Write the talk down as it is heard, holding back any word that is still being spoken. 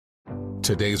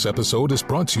Today's episode is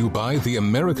brought to you by the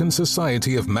American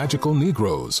Society of Magical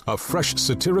Negroes, a fresh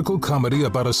satirical comedy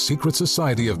about a secret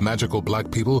society of magical black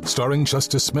people starring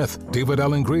Justice Smith, David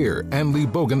Allen Greer, Ann Lee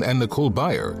Bogan, and Nicole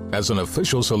Byer. As an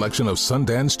official selection of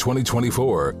Sundance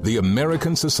 2024, the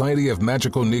American Society of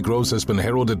Magical Negroes has been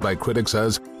heralded by critics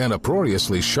as an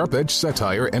uproariously sharp-edged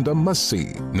satire and a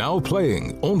must-see. Now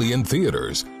playing only in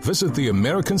theaters. Visit the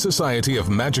American Society of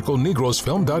Magical Negroes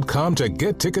Film.com to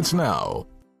get tickets now.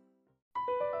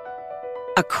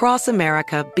 Across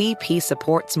America, BP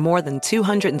supports more than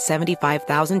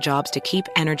 275,000 jobs to keep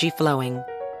energy flowing.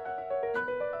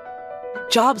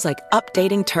 Jobs like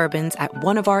updating turbines at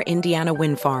one of our Indiana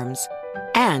wind farms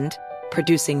and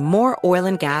producing more oil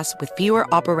and gas with fewer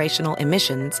operational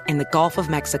emissions in the Gulf of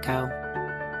Mexico.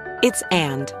 It's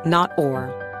and, not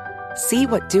or. See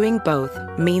what doing both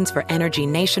means for energy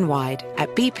nationwide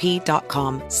at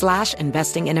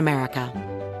bp.com/investing in America.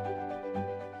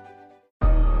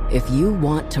 If you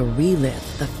want to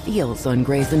relive the feels on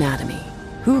Grey's Anatomy,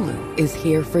 Hulu is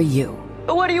here for you.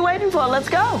 What are you waiting for? Let's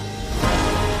go.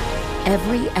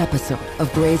 Every episode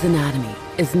of Grey's Anatomy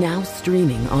is now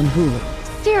streaming on Hulu.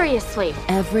 Seriously.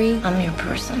 I'm your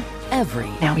person.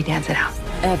 Now we dance it out.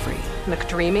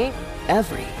 McDreamy.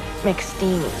 Every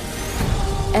McSteamy.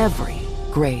 Every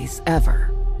Grey's ever.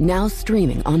 Now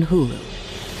streaming on Hulu.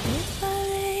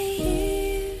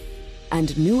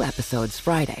 And new episodes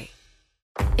Friday.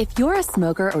 If you're a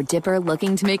smoker or dipper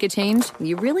looking to make a change,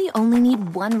 you really only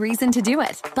need one reason to do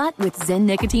it. But with Zyn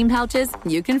nicotine pouches,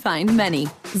 you can find many.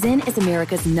 Zyn is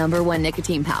America's #1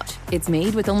 nicotine pouch. It's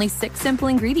made with only 6 simple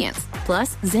ingredients.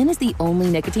 Plus, Zyn is the only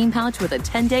nicotine pouch with a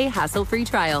 10-day hassle-free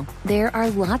trial. There are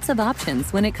lots of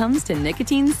options when it comes to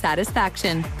nicotine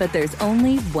satisfaction, but there's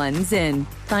only one Zyn.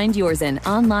 Find your Zyn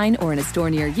online or in a store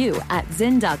near you at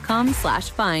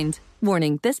zyn.com/find.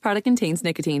 Warning, this product contains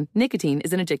nicotine. Nicotine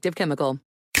is an addictive chemical.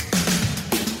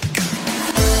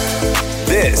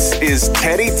 This is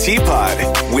Teddy Teapot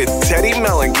with Teddy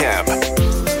Mellencamp.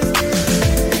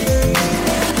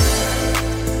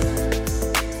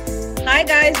 Hi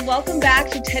guys, welcome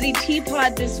back to Teddy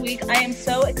Teapot this week. I am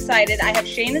so excited. I have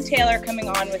Shayna Taylor coming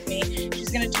on with me. She's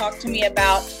going to talk to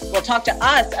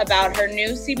us about her new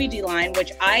CBD line,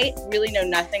 which I really know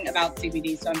nothing about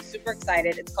CBD, so I'm super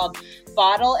excited. It's called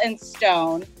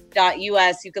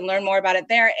bottleandstone.us. You can learn more about it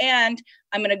there, and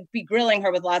I'm going to be grilling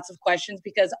her with lots of questions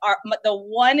because the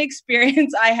one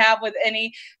experience I have with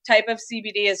any type of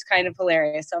CBD is kind of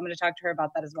hilarious, so I'm going to talk to her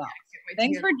about that as well.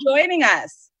 Thanks for joining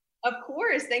us. Of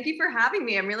course. Thank you for having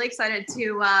me. I'm really excited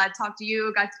to talk to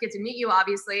you, got to get to meet you,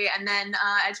 obviously, and then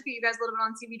educate you guys a little bit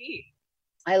on CBD.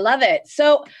 I love it.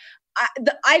 So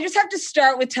I just have to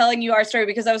start with telling you our story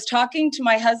because I was talking to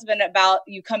my husband about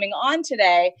you coming on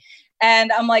today,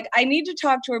 and I'm like, I need to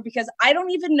talk to her because I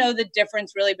don't even know the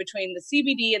difference really between the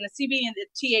CBD and the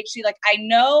THC. Like I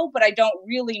know, but I don't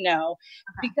really know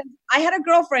because I had a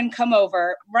girlfriend come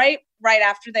over right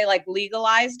after they like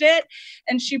legalized it.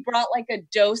 And she brought like a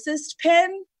dosist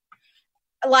pen,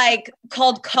 like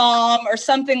called Calm or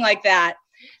something like that.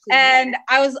 And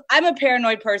I'm a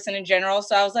paranoid person in general.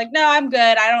 So I was like, no, I'm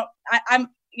good. I'm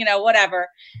whatever.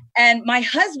 And my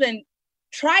husband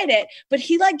tried it, but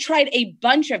he like tried a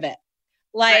bunch of it.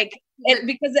 Like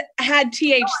because it had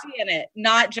THC in it,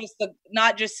 not just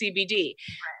CBD.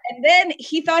 And then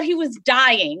he thought he was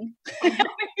dying.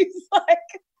 He's like,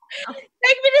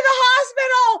 take me to the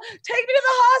hospital. Take me to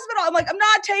the hospital. I'm like, I'm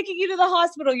not taking you to the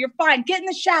hospital. You're fine. Get in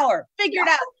the shower. Figure it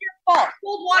out. It's your fault.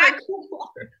 Cold water.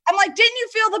 I'm like, didn't you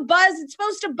feel the buzz? It's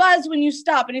supposed to buzz when you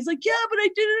stop. And he's like, yeah, but I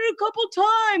did it a couple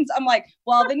times. I'm like,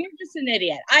 well, then you're just an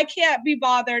idiot. I can't be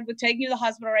bothered with taking you to the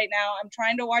hospital right now. I'm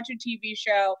trying to watch a TV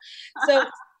show. So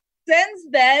since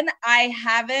then, I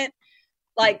haven't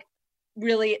like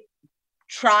really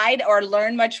tried or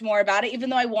learned much more about it, even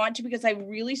though I want to, because I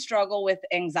really struggle with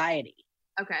anxiety.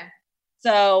 Okay.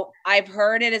 So I've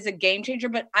heard it as a game changer,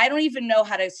 but I don't even know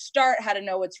how to start, how to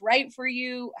know what's right for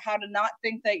you, how to not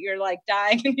think that you're like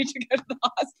dying and need to go to the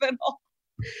hospital.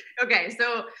 Okay.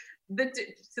 So this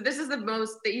is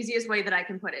the easiest way that I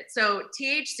can put it. So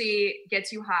THC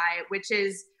gets you high, which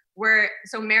is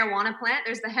marijuana plant,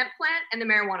 there's the hemp plant and the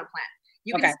marijuana plant.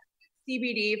 You can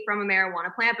CBD from a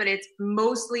marijuana plant, but it's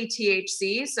mostly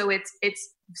THC. So it's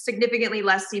significantly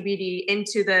less CBD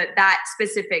into that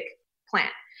specific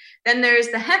plant. Then there's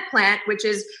the hemp plant, which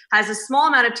has a small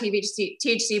amount of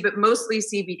THC, but mostly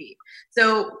CBD.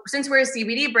 So since we're a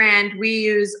CBD brand, we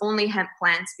use only hemp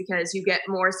plants because you get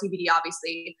more CBD,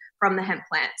 obviously, from the hemp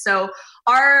plant. So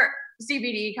our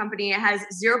CBD company has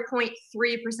 0.3%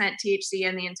 THC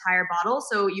in the entire bottle.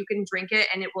 So you can drink it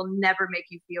and it will never make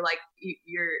you feel like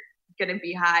you're going to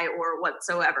be high or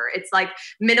whatsoever. It's like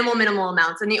minimal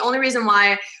amounts. And the only reason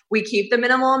why we keep the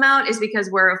minimal amount is because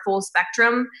we're a full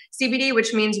spectrum CBD,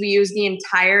 which means we use the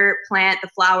entire plant, the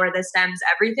flower, the stems,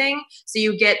 everything. So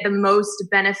you get the most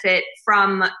benefit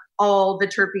from all the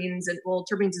terpenes, and well,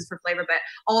 terpenes is for flavor, but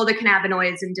all the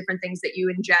cannabinoids and different things that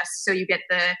you ingest. So you get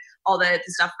all the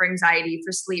stuff for anxiety,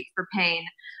 for sleep, for pain.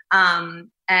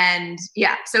 And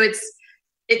yeah, so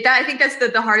I think that's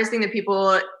the hardest thing that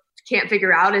people can't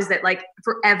figure out, is that like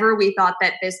forever we thought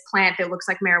that this plant that looks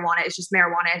like marijuana is just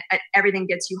marijuana, and everything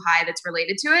gets you high that's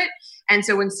related to it. And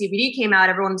so when CBD came out,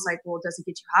 everyone was like, well, does it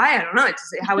get you high? I don't know.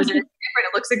 How is it different?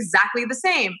 It looks exactly the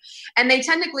same. And they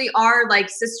technically are like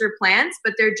sister plants,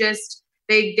 but they're just,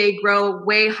 they grow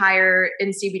way higher in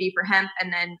CBD for hemp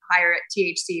and then higher at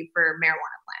THC for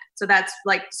marijuana plant. So that's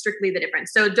like strictly the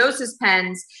difference. So Dosis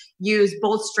pens use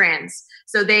both strands.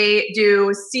 So they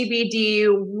do CBD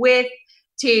with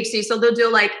THC. So they'll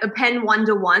do like a pen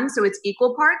 1-to-1. So it's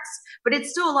equal parts, but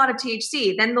it's still a lot of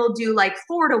THC. Then they'll do like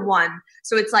 4-to-1.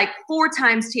 So it's like 4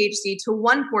 times THC to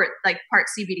 1 part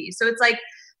CBD. So it's like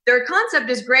their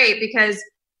concept is great because,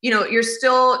 you know, you're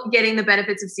still getting the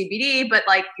benefits of CBD, but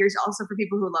like you're also, for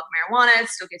people who love marijuana, it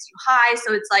still gets you high.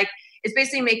 So it's like, it's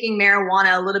basically making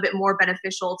marijuana a little bit more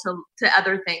beneficial to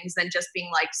other things than just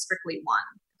being like strictly one,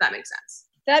 if that makes sense.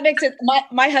 That makes it.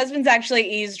 My husband's actually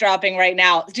eavesdropping right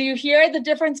now. Do you hear the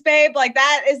difference, babe? Like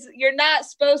that is, you're not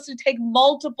supposed to take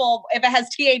multiple if it has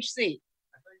THC.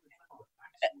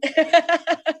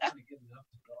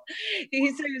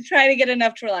 He said he was trying to get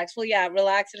enough to relax. Well, yeah,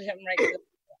 relax at him right now.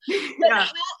 Yeah.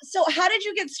 How did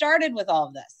you get started with all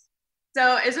of this?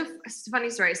 So it's a funny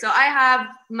story. So I have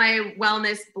my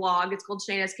wellness blog. It's called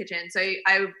Shayna's Kitchen. So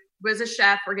I was a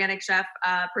chef, organic chef,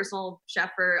 personal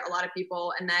chef for a lot of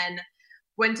people, and then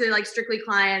went to like Strictly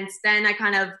clients. Then I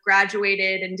kind of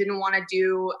graduated and didn't want to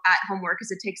do at-home work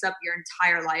because it takes up your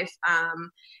entire life.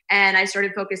 And I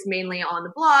started focused mainly on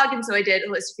the blog. And so I did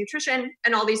holistic nutrition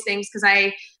and all these things because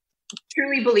I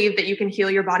truly believe that you can heal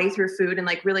your body through food and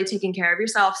like really taking care of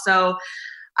yourself. So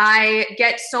I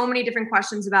get so many different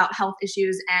questions about health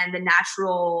issues and the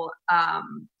natural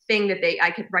thing that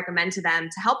I could recommend to them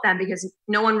to help them, because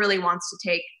no one really wants to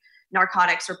take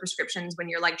narcotics or prescriptions when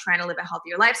you're like trying to live a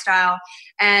healthier lifestyle.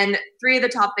 And 3 of the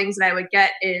top things that I would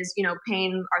get is, you know,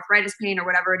 pain, arthritis pain, or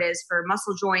whatever it is for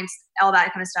muscle joints, all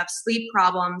that kind of stuff, sleep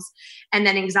problems, and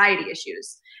then anxiety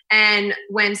issues. And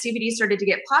when CBD started to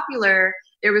get popular,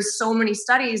 there was so many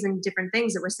studies and different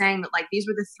things that were saying that like these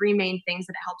were the 3 main things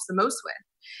that it helps the most with.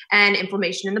 And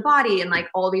inflammation in the body and like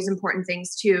all these important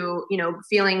things to, you know,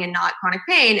 feeling and not chronic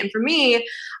pain. And for me,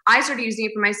 I started using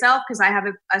it for myself because I have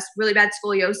a really bad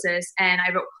scoliosis and I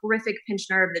have a horrific pinched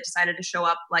nerve that decided to show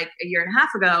up like a year and a half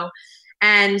ago.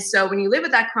 And so when you live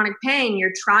with that chronic pain,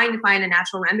 you're trying to find a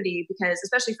natural remedy, because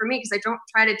especially for me, because I don't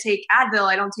try to take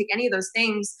Advil, I don't take any of those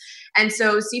things. And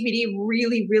so CBD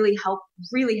really, really helped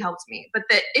me. But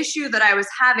the issue that I was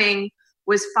having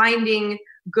was finding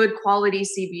good quality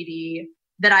CBD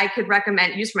that I could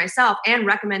use for myself and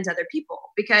recommend to other people.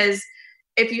 Because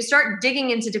if you start digging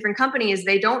into different companies,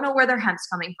 they don't know where their hemp's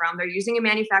coming from. They're using a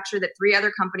manufacturer that 3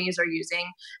 other companies are using.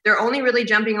 They're only really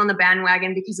jumping on the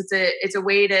bandwagon because it's a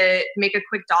way to make a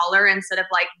quick dollar instead of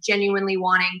like genuinely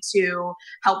wanting to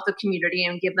help the community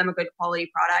and give them a good quality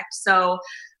product. So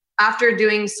after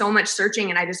doing so much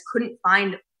searching and I just couldn't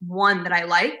find one that I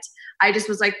liked, I just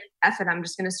was like, F it, I'm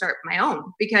just going to start my own,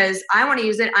 because I want to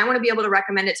use it. I want to be able to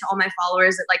recommend it to all my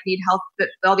followers that like need help,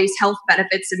 all these health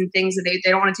benefits and things that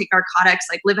they don't want to take narcotics,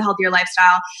 like live a healthier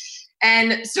lifestyle.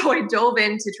 And so I dove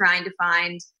into trying to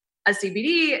find a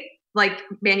CBD like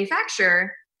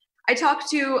manufacturer. I talked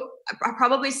to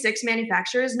probably 6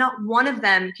 manufacturers. Not one of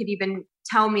them could even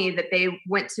tell me that they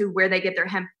went to where they get their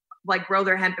hemp, like grow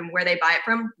their hemp and where they buy it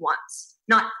from once.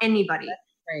 Not anybody.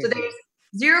 So there's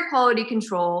zero quality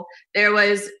control. There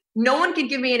was no one could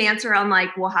give me an answer on like,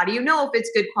 well, how do you know if it's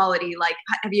good quality? Like,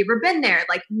 have you ever been there?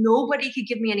 Like nobody could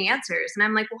give me any answers. And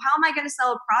I'm like, well, how am I going to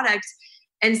sell a product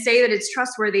and say that it's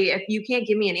trustworthy if you can't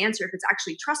give me an answer if it's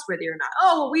actually trustworthy or not?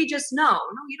 Oh, well, we just know.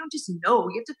 No, you don't just know.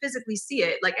 You have to physically see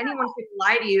it. Like anyone could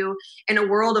lie to you in a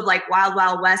world of like wild,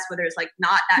 wild west where there's like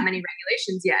not that many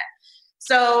regulations yet.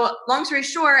 So long story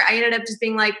short, I ended up just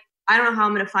being like, I don't know how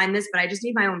I'm going to find this, but I just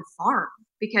need my own farm,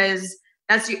 because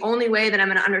that's the only way that I'm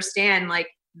going to understand, like,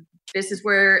 this is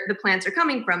where the plants are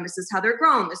coming from. This is how they're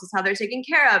grown. This is how they're taken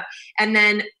care of. And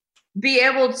then be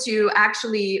able to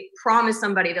actually promise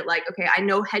somebody that like, okay, I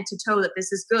know head to toe that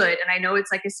this is good. And I know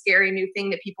it's like a scary new thing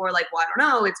that people are like, well, I don't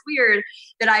know, it's weird,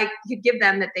 that I could give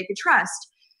them that they could trust.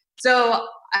 So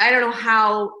I don't know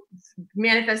how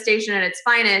manifestation at its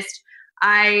finest,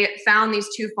 I found these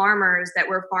two farmers that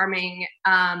were farming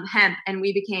hemp, and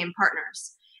we became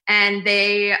partners. And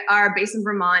they are based in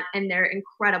Vermont, and they're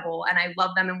incredible. And I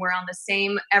love them. And we're on the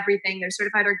same everything. They're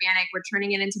certified organic. We're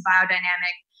turning it into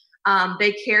biodynamic.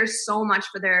 They care so much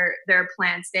for their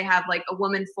plants. They have like a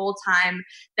woman full time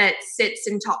that sits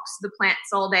and talks to the plants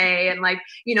all day, and like,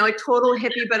 you know, a total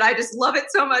hippie, but I just love it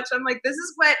so much. I'm like, this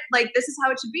is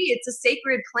how it should be. It's a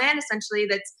sacred plant essentially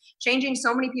that's changing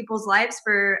so many people's lives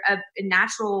for a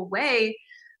natural way.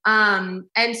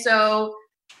 And so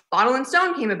Bottle and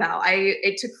Stone came about.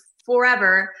 It took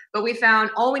forever, but we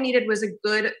found all we needed was a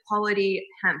good quality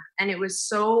hemp, and it was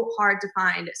so hard to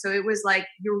find. So it was like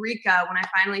eureka when I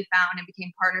finally found and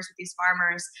became partners with these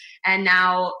farmers. And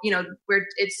now, you know,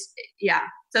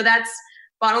 so that's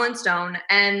Bottle and Stone.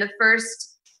 And the first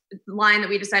line that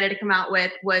we decided to come out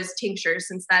with was tinctures,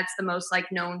 since that's the most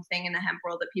like known thing in the hemp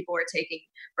world that people are taking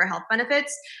for health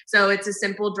benefits. So it's a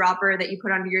simple dropper that you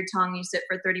put under your tongue, you sit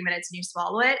for 30 minutes and you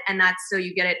swallow it. And that's so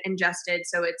you get it ingested.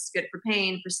 So it's good for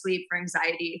pain, for sleep, for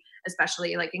anxiety,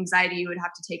 especially like anxiety, you would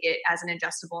have to take it as an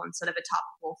ingestible instead of a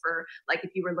topical for like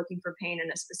if you were looking for pain in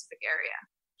a specific area.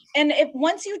 And if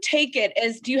once you take it,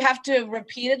 do you have to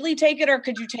repeatedly take it, or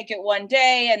could you take it one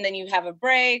day and then you have a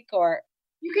break? Or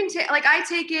you can take, like, I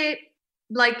take it,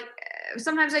 like,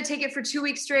 sometimes I take it for 2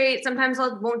 weeks straight. Sometimes I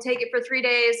won't take it for 3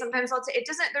 days. Sometimes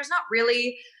there's not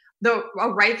really a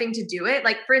right thing to do it.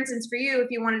 Like, for instance, for you, if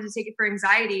you wanted to take it for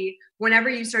anxiety, whenever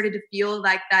you started to feel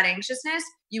like that anxiousness,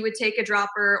 you would take a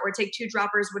dropper or take 2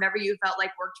 droppers, whatever you felt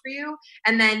like worked for you.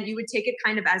 And then you would take it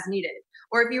kind of as needed.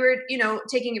 Or if you were, you know,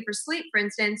 taking it for sleep, for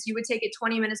instance, you would take it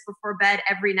 20 minutes before bed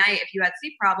every night if you had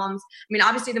sleep problems. I mean,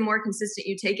 obviously, the more consistent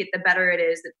you take it, the better it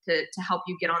is to help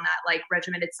you get on that like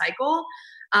regimented cycle.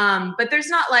 But there's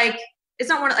not like, it's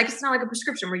not like a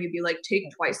prescription where you'd be like, take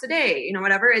twice a day, you know,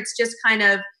 whatever. It's just kind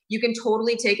of, you can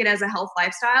totally take it as a health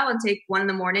lifestyle and take 1 in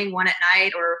the morning, 1 at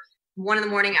night, or 1 in the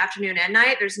morning, afternoon, and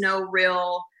night. There's no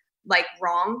real like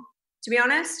wrong, to be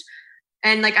honest.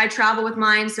 And like I travel with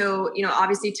mine. So, you know,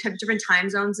 obviously different time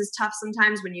zones is tough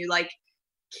sometimes when you like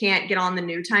can't get on the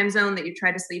new time zone that you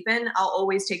try to sleep in. I'll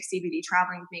always take CBD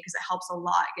traveling with me because it helps a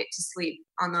lot get to sleep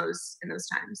in those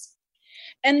times.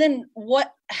 And then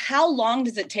how long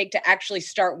does it take to actually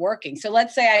start working? So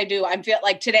let's say I feel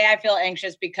like today I feel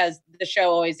anxious because the show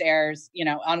always airs, you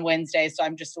know, on Wednesdays. So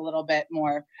I'm just a little bit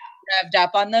more revved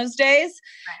up on those days.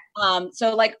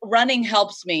 So like running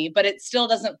helps me, but it still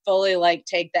doesn't fully like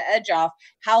take the edge off.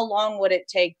 How long would it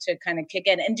take to kind of kick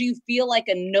in? And do you feel like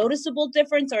a noticeable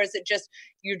difference, or is it just,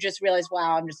 you just realize,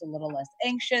 wow, I'm just a little less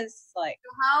anxious? Like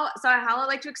how I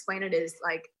like to explain it is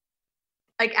like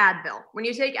Advil. When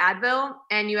you take Advil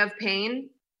and you have pain,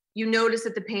 you notice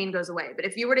that the pain goes away. But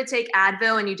if you were to take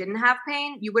Advil and you didn't have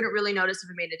pain, you wouldn't really notice if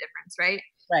it made a difference, right?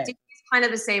 Right. So it's kind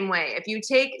of the same way. If you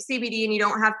take CBD and you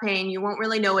don't have pain, you won't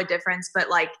really know a difference. But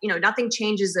like, you know, nothing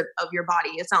changes of your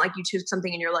body. It's not like you choose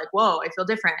something and you're like, whoa, I feel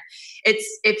different. It's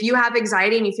if you have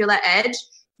anxiety and you feel that edge,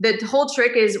 the whole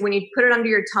trick is when you put it under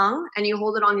your tongue and you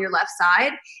hold it on your left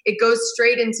side, it goes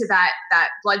straight into that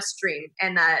bloodstream,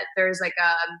 and that there's like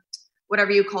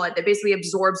whatever you call it, that basically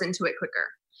absorbs into it quicker.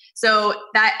 So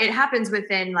that it happens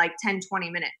within like 10, 20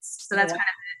 minutes. So that's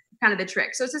kind of the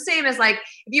trick. So it's the same as like,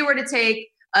 if you were to take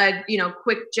a, you know,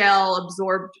 quick gel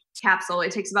absorbed capsule,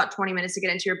 it takes about 20 minutes to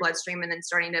get into your bloodstream and then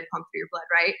starting to pump through your blood,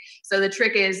 right? So the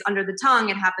trick is under the tongue,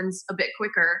 it happens a bit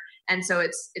quicker. And so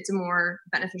it's a more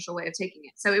beneficial way of taking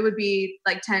it. So it would be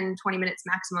like 10, 20 minutes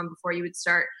maximum before you would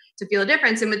start to feel a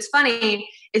difference. And what's funny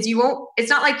is it's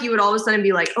not like you would all of a sudden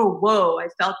be like, oh, whoa, I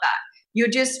felt that. You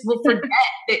just will forget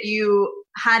that you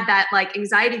had that like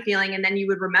anxiety feeling, and then you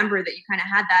would remember that you kind of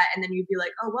had that, and then you'd be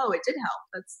like, oh, whoa, it did help.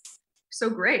 That's so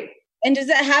great. And does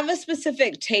it have a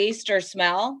specific taste or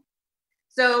smell?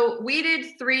 So we did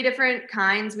 3 different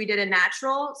kinds. We did a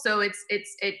natural. So it's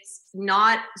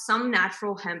not, some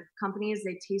natural hemp companies,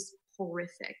 they taste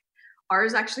horrific.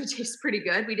 Ours actually tastes pretty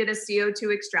good. We did a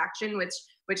CO2 extraction,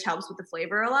 which helps with the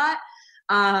flavor a lot.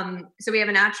 So we have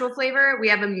a natural flavor. We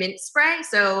have a mint spray.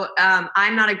 So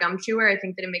I'm not a gum chewer. I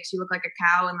think that it makes you look like a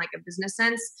cow in like a business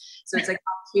sense. So it's like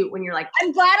cute when you're like,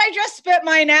 I'm glad I just spit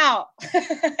mine out. I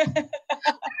would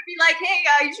be like,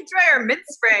 hey, you should try our mint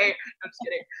spray. I'm just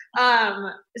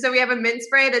kidding. So we have a mint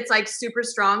spray that's like super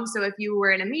strong. So if you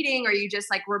were in a meeting or you just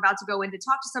like were about to go in to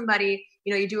talk to somebody,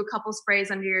 you know, you do a couple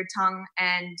sprays under your tongue,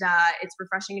 and it's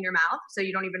refreshing in your mouth. So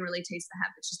you don't even really taste the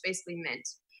hemp. It's just basically mint.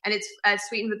 And it's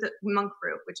sweetened with the monk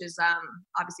fruit, which is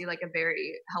obviously like a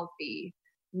very healthy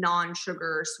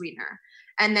non-sugar sweetener.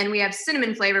 And then we have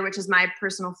cinnamon flavor, which is my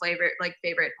personal favorite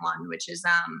one, which is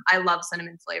I love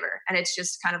cinnamon flavor. And it's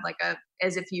just kind of like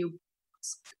as if you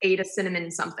ate a cinnamon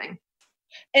something.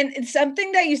 And it's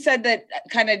something that you said that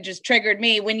kind of just triggered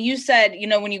me when you said, you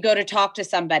know, when you go to talk to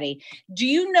somebody, do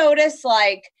you notice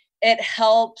like it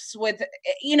helps with,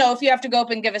 you know, if you have to go up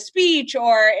and give a speech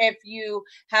or if you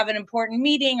have an important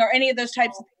meeting or any of those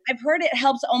types of things? I've heard it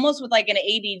helps almost with like an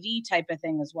ADD type of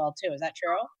thing as well too. Is that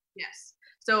true? Yes.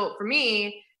 So for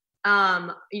me,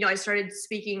 you know, I started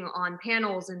speaking on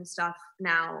panels and stuff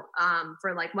now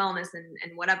for like wellness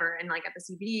and whatever, and like at the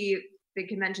CBD big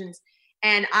conventions.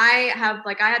 And I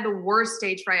had the worst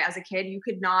stage fright as a kid. You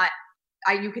could not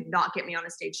get me on a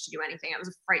stage to do anything. I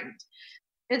was frightened.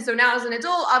 And so now as an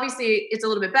adult, obviously it's a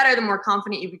little bit better the more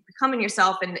confident you become in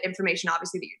yourself and the information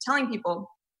obviously that you're telling people.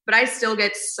 But I still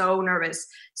get so nervous,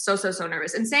 so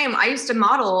nervous. And same, I used to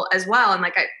model as well. And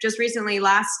like I just recently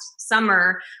last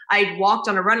summer, I walked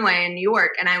on a runway in New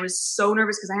York and I was so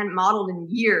nervous because I hadn't modeled in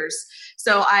years.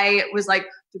 So I was like,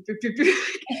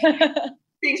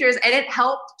 pictures, and it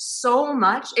helped so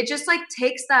much. It just like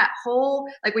takes that whole,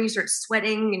 like when you start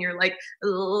sweating and you're like,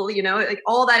 you know, like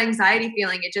all that anxiety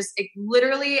feeling, it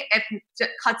literally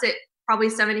cuts it probably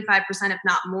 75%, if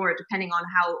not more, depending on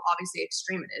how obviously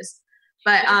extreme it is.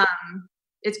 But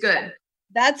it's good.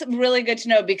 That's really good to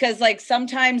know because like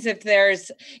sometimes if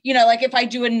there's, you know, like if I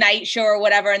do a night show or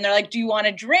whatever and they're like, do you want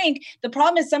a drink? The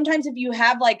problem is sometimes if you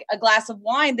have like a glass of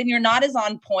wine, then you're not as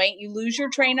on point. You lose your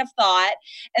train of thought.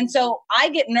 And so I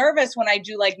get nervous when I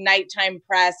do like nighttime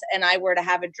press and I were to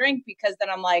have a drink because then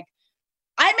I'm like,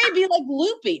 I may be like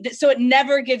loopy. So it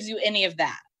never gives you any of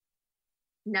that.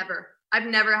 Never. I've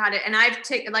never had it. And I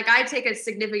take a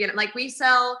significant, like we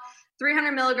sell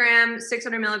 300 milligram,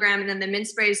 600 milligram, and then the mint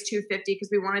spray is 250 because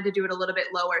we wanted to do it a little bit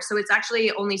lower. So it's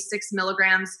actually only 6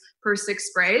 milligrams per 6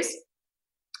 sprays.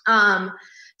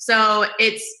 So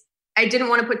I didn't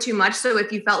want to put too much. So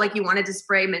if you felt like you wanted to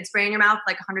spray mint spray in your mouth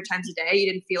like 100 times a day,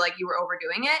 you didn't feel like you were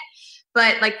overdoing it.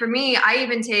 But like for me, I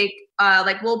even take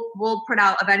we'll put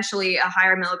out eventually a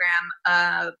higher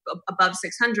milligram above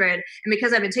 600. And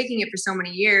because I've been taking it for so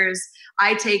many years,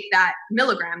 I take that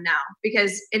milligram now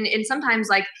because in sometimes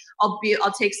like I'll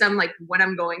take some like when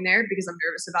I'm going there because I'm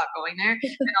nervous about going there, and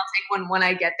I'll take one when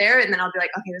I get there, and then I'll be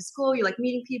like, okay, this is cool. You like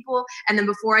meeting people, and then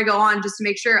before I go on, just to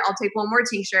make sure, I'll take one more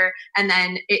tincture, and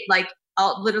then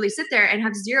I'll literally sit there and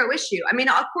have zero issue. I mean,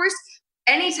 of course,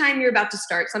 anytime you're about to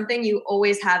start something, you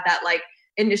always have that like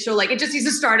initial, like it just needs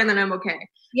to start and then I'm okay.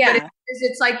 Yeah. But if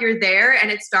it's like you're there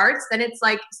and it starts, then it's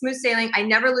like smooth sailing. I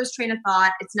never lose train of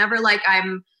thought. It's never like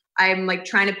I'm like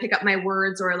trying to pick up my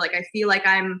words or like I feel like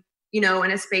I'm, you know,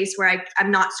 in a space where I'm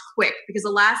not quick, because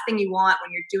the last thing you want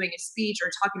when you're doing a speech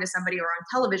or talking to somebody or on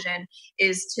television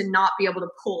is to not be able to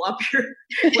pull up your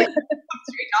what you're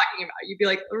talking about. You'd be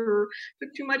like,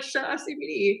 too much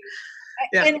CBD.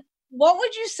 Yeah. And what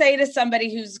would you say to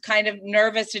somebody who's kind of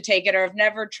nervous to take it or have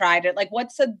never tried it? Like,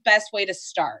 what's the best way to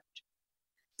start?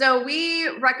 So we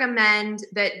recommend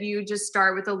that you just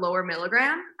start with a lower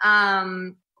milligram.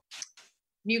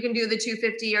 You can do the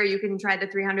 250 or you can try the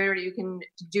 300 or you can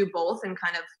do both and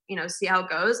kind of, you know, see how it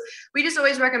goes. We just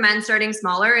always recommend starting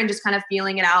smaller and just kind of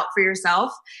feeling it out for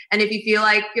yourself. And if you feel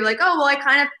like you're like, oh, well, I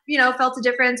kind of, you know, felt a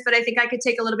difference, but I think I could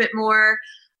take a little bit more.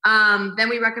 Then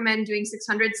we recommend doing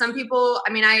 600. Some people,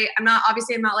 I mean, I'm not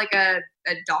like a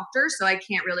doctor, so I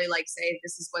can't really like say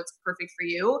this is what's perfect for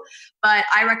you, but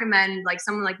I recommend like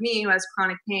someone like me who has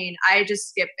chronic pain, I just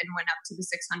skip and went up to the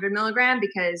 600 milligram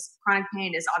because chronic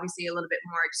pain is obviously a little bit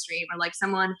more extreme. Or like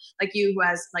someone like you who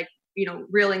has like, you know,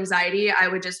 real anxiety, I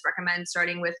would just recommend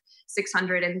starting with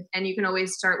 600 and you can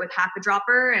always start with half a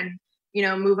dropper and, you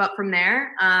know, move up from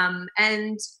there.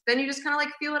 And then you just kind of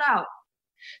like feel it out.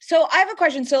 So I have a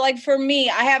question. So like for me,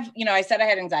 I have, you know, I said I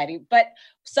had anxiety, but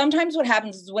sometimes what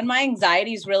happens is when my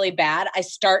anxiety is really bad, I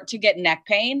start to get neck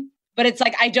pain, but it's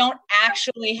like, I don't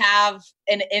actually have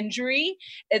an injury.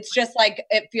 It's just like,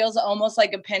 it feels almost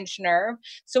like a pinched nerve.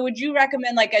 So would you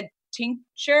recommend like a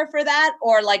tincture for that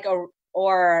or like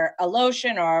a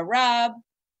lotion or a rub?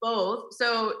 Both.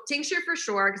 So tincture for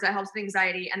sure, because that helps with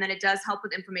anxiety. And then it does help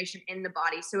with inflammation in the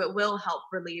body. So it will help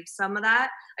relieve some of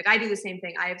that. Like I do the same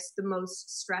thing. I have the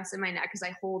most stress in my neck because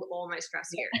I hold all my stress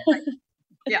here. Like,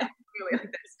 yeah, really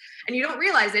like this. And you don't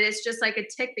realize it. It's just like a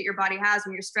tick that your body has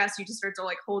when you're stressed. You just start to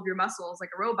like hold your muscles like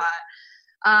a robot.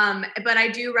 But I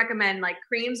do recommend like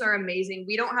creams are amazing.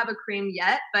 We don't have a cream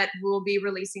yet, but we'll be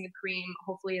releasing a cream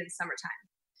hopefully in summertime.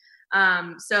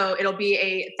 So it'll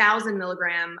be 1,000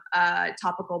 milligram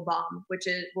topical balm, which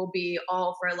will be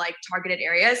all for like targeted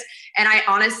areas. And I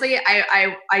honestly,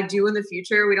 I do in the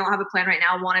future, we don't have a plan right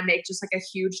now, want to make just like a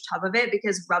huge tub of it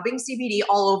because rubbing CBD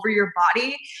all over your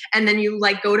body and then you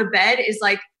like go to bed is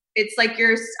like it's like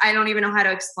I don't even know how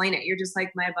to explain it. You're just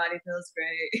like, my body feels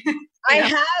great.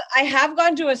 I have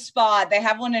gone to a spa. They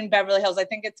have one in Beverly Hills. I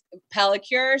think it's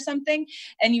Pellicure or something.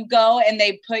 And you go and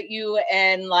they put you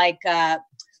in like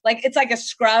it's like a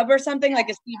scrub or something, like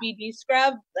a CBD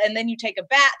scrub. And then you take a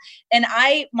bath. And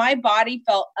my body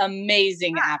felt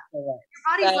amazing afterwards.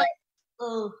 Your body's like,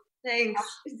 oh, thanks.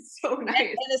 It's so nice.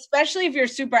 And especially if you're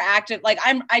super active, like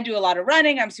I do a lot of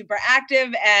running, I'm super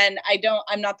active, and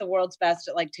I'm not the world's best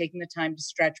at like taking the time to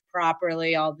stretch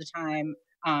properly all the time.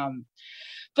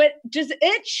 But does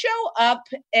it show up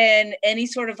in any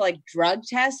sort of like drug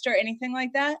test or anything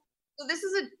like that? So this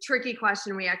is a tricky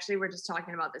question. We actually were just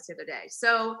talking about this the other day.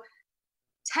 So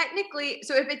technically,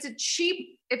 if it's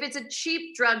a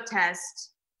cheap drug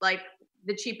test, like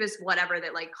the cheapest whatever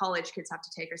that like college kids have to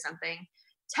take or something,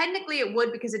 technically it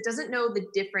would, because it doesn't know the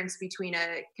difference between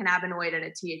a cannabinoid and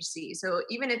a THC. So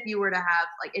even if you were to have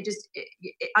like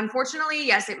unfortunately,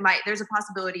 yes, it might, there's a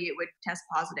possibility it would test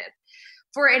positive.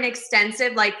 For an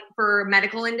extensive, like for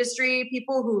medical industry,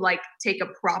 people who like take a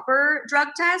proper drug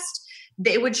test,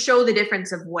 they would show the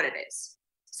difference of what it is.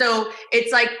 So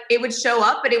it's like, it would show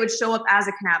up, but it would show up as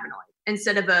a cannabinoid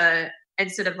instead of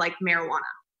like marijuana.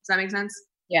 Does that make sense?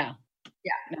 Yeah.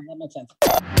 Yeah. No, that makes sense.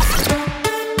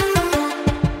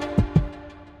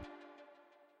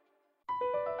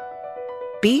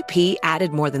 BP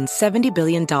added more than $70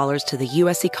 billion to the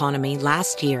U.S. economy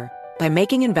last year by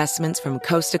making investments from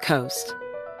coast to coast.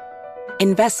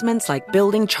 Investments like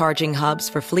building charging hubs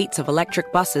for fleets of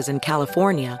electric buses in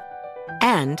California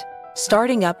and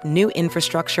starting up new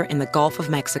infrastructure in the Gulf of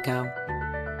Mexico.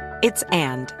 It's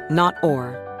and, not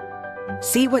or.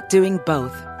 See what doing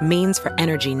both means for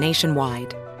energy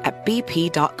nationwide at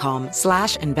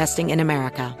bp.com/investing in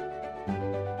America.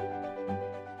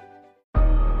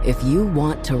 If you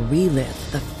want to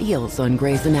relive the feels on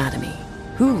Grey's Anatomy,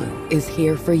 Hulu is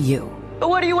here for you.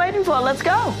 What are you waiting for? Let's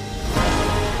go.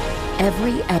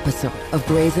 Every episode of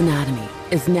Grey's Anatomy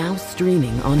is now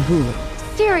streaming on Hulu.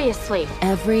 Seriously.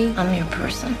 I'm your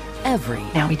person. Every.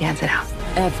 Now we dance it out.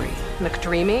 Every.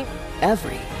 McDreamy.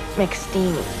 Every.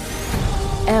 McSteamy.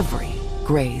 Every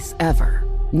Grey's ever.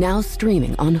 Now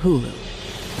streaming on Hulu.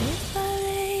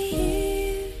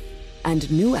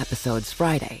 And new episodes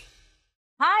Friday.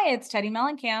 Hi, it's Teddy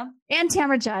Mellencamp. And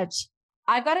Tamara Judge.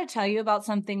 I've got to tell you about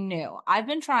something new I've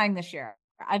been trying this year.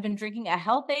 I've been drinking a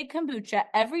Health-Ade kombucha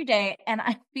every day, and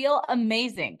I feel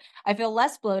amazing. I feel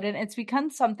less bloated. It's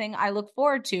become something I look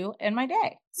forward to in my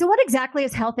day. So what exactly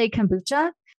is Health-Ade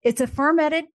kombucha? It's a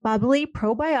fermented, bubbly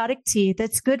probiotic tea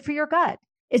that's good for your gut.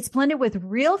 It's blended with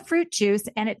real fruit juice,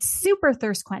 and it's super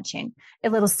thirst quenching.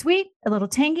 A little sweet, a little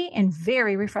tangy, and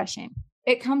very refreshing.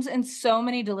 It comes in so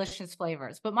many delicious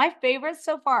flavors, but my favorites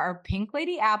so far are Pink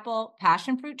Lady Apple,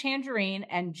 Passion Fruit Tangerine,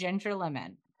 and Ginger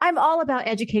Lemon. I'm all about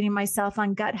educating myself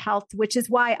on gut health, which is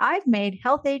why I've made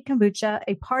Health-Ade kombucha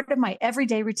a part of my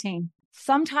everyday routine.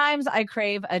 Sometimes I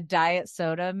crave a diet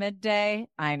soda midday.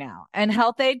 I know. And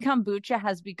Health-Ade kombucha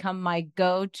has become my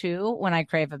go-to when I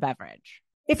crave a beverage.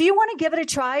 If you want to give it a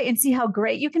try and see how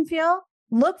great you can feel,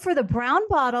 look for the brown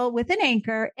bottle with an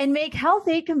anchor and make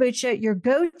Health-Ade kombucha your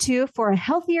go-to for a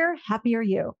healthier, happier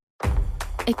you.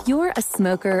 If you're a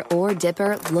smoker or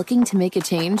dipper looking to make a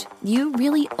change, you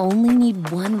really only need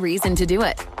one reason to do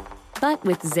it. But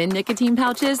with Zyn nicotine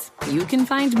pouches, you can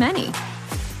find many.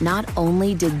 Not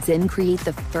only did Zyn create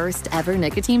the first ever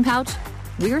nicotine pouch,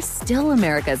 we're still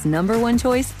America's #1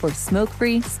 choice for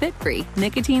smoke-free, spit-free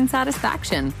nicotine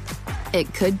satisfaction.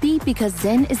 It could be because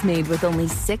Zyn is made with only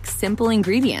 6 simple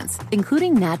ingredients,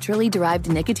 including naturally derived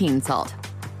nicotine salt.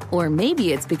 Or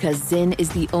maybe it's because Zyn is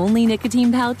the only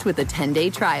nicotine pouch with a 10-day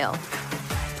trial.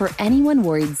 For anyone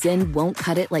worried Zyn won't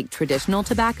cut it like traditional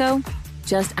tobacco,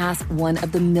 just ask one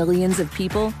of the millions of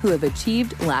people who have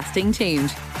achieved lasting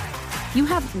change. You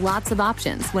have lots of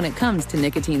options when it comes to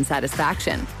nicotine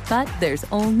satisfaction, but there's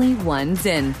only one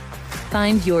Zyn.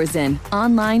 Find your Zyn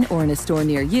online or in a store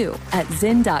near you at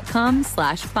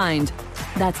zyn.com/find.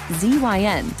 That's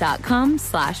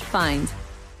ZYN.com/find.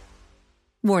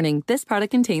 Warning, this product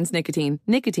contains nicotine.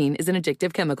 Nicotine is an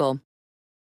addictive chemical.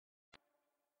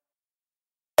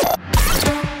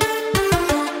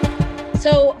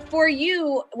 So for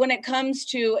you, when it comes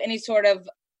to any sort of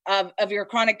your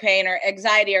chronic pain or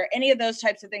anxiety or any of those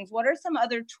types of things, what are some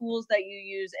other tools that you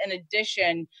use in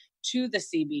addition to the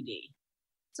CBD?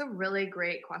 It's a really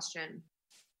great question.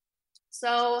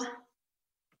 So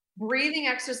breathing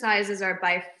exercises are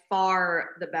by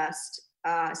far the best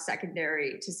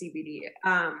secondary to CBD.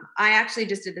 I actually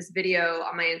just did this video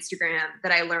on my Instagram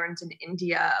that I learned in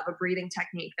India of a breathing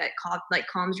technique that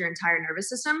calms your entire nervous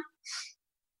system.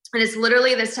 And it's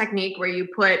literally this technique where you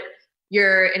put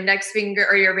your index finger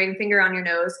or your ring finger on your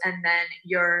nose, and then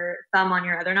your thumb on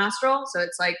your other nostril. So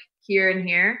it's like here and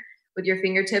here with your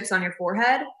fingertips on your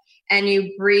forehead. And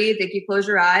you breathe, like you close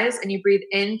your eyes and you breathe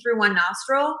in through one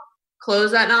nostril,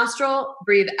 close that nostril,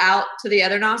 breathe out to the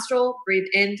other nostril, breathe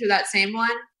in through that same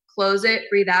one, close it,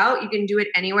 breathe out. You can do it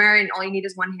anywhere and all you need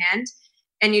is one hand.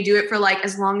 And you do it for like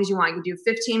as long as you want. You do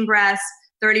 15 breaths,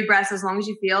 30 breaths, as long as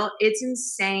you feel. It's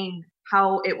insane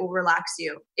how it will relax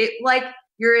you. It like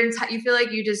you feel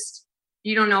like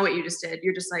you don't know what you just did.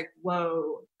 You're just like,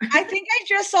 whoa. I think I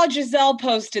just saw Giselle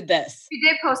posted this. She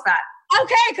did post that.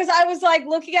 Okay, because I was like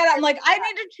looking at it, I'm like, I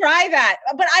need to try that.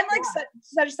 But I'm like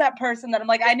such that person that I'm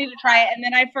like, I need to try it, and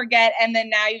then I forget, and then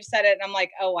now you've said it, and I'm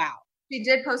like, oh wow. She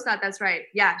did post that. That's right.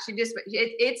 Yeah, she just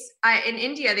in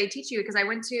India they teach you, because I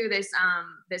went to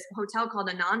this hotel called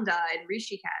Ananda in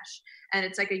Rishikesh, and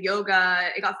it's like a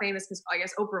yoga. It got famous because I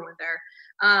guess Oprah went there.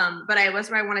 But that's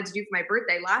what I wanted to do for my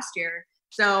birthday last year.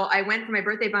 So I went for my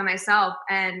birthday by myself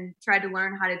and tried to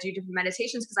learn how to do different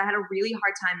meditations because I had a really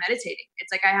hard time meditating.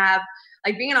 It's like I have,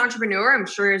 like being an entrepreneur, I'm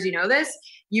sure as you know this,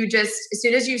 you just, as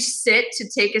soon as you sit to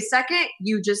take a second,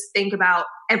 you just think about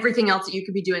everything else that you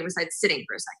could be doing besides sitting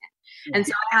for a second. And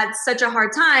so I had such a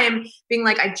hard time being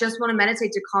like, I just want to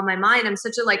meditate to calm my mind. I'm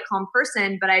such a like calm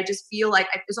person, but I just feel like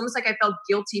it's almost like I felt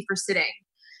guilty for sitting.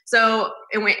 So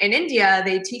in India,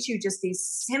 they teach you just these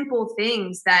simple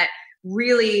things that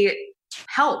really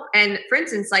help. And for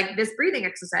instance, like this breathing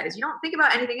exercise, you don't think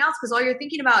about anything else because all you're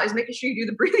thinking about is making sure you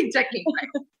do the breathing technique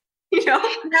right. You know?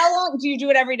 How long do you do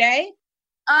it every day?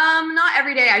 Not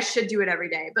every day. I should do it every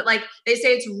day, but like they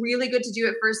say it's really good to do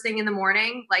it first thing in the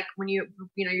morning. Like when you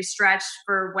stretch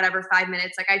for whatever 5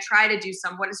 minutes. Like I try to do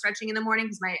somewhat of stretching in the morning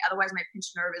because otherwise my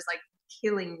pinched nerve is like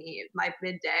killing me at my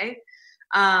midday.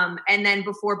 And then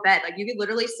before bed, like you could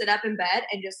literally sit up in bed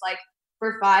and just like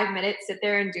for 5 minutes, sit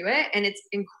there and do it. And it's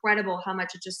incredible how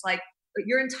much it just like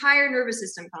your entire nervous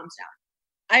system calms down.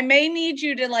 I may need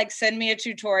you to like send me a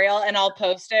tutorial and I'll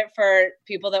post it for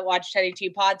people that watch Teddy T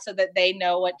Pod so that they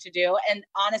know what to do. And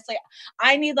honestly,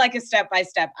 I need like a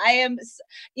step-by-step.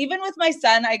 Even with my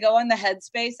son, I go on the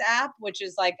Headspace app, which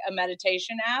is like a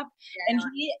meditation app. Yeah. And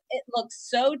it looks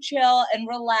so chill and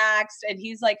relaxed. And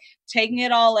he's like taking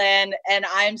it all in. And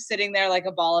I'm sitting there like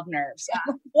a ball of nerves. Yeah.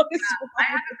 I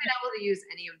haven't been able to use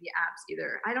any of the apps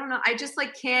either. I don't know. I just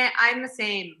like can't. I'm the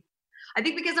same. I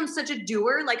think because I'm such a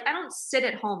doer, like I don't sit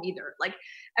at home either. Like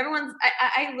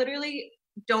I literally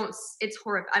don't, it's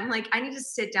horrible. I'm like, I need to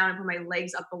sit down and put my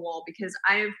legs up the wall because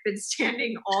I've been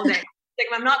standing all day. Like if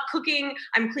I'm not cooking,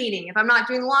 I'm cleaning. If I'm not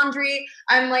doing laundry,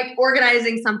 I'm like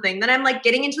organizing something. Then I'm like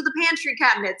getting into the pantry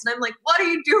cabinets and I'm like, what are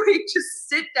you doing? Just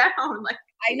sit down. Like,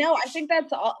 I know. I think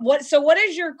that's all. So what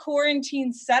is your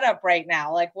quarantine setup right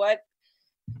now? Like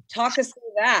talk us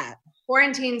through that.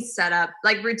 Quarantine setup,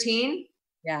 like routine.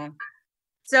 Yeah.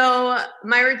 So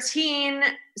my routine,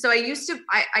 I used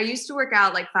to work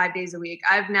out like 5 days a week.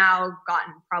 I've now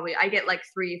gotten I get like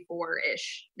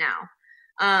 3-4-ish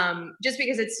now. Just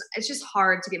because it's just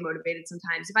hard to get motivated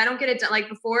sometimes. If I don't get it done, like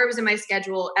before it was in my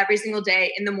schedule every single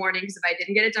day in the morning, because if I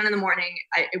didn't get it done in the morning,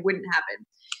 it wouldn't happen.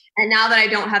 And now that I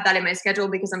don't have that in my schedule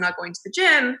because I'm not going to the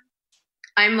gym,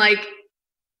 I'm like,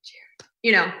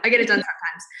 I get it done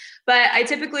sometimes. But I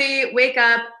typically wake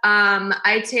up,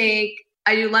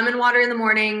 I do lemon water in the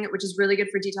morning, which is really good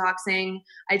for detoxing.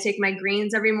 I take my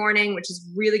greens every morning, which is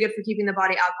really good for keeping the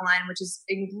body alkaline, which is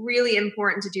really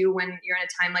important to do when you're in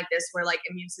a time like this where like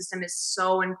immune system is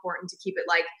so important to keep it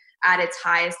like at its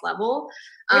highest level.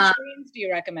 Which greens do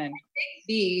you recommend?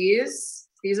 These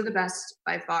are the best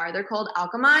by far. They're called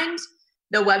Alkamind.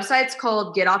 The website's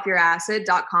called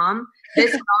getofyouracid.com.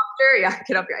 This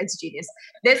doctor, it's genius.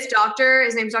 This doctor,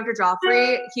 his name's Dr.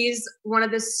 Joffrey. He's one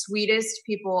of the sweetest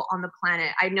people on the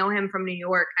planet. I know him from New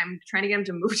York. I'm trying to get him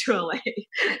to move to LA.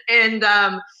 And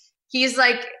he's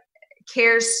like,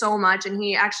 cares so much. And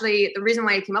he actually, the reason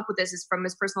why he came up with this is from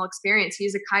his personal experience. He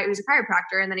was a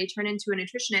chiropractor, and then he turned into a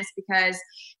nutritionist because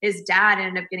his dad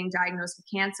ended up getting diagnosed with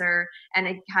cancer and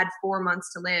it had 4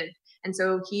 months to live. And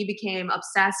so he became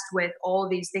obsessed with all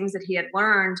these things that he had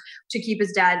learned to keep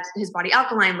his body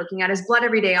alkaline, looking at his blood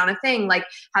every day on a thing, like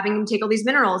having him take all these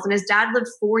minerals. And his dad lived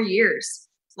 4 years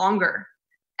longer.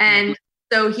 And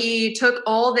so he took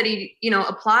all that he,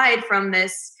 applied from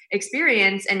this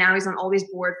experience, and now he's on all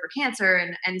these boards for cancer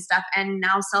and stuff, and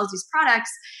now sells these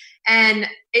products. And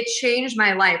it changed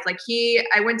my life. Like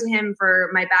I went to him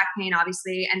for my back pain,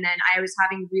 obviously. And then I was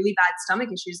having really bad stomach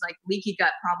issues, like leaky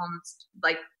gut problems,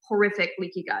 like horrific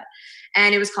leaky gut.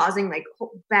 And it was causing like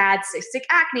bad cystic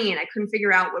acne. And I couldn't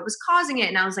figure out what was causing it.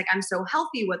 And I was like, I'm so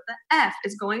healthy. What the F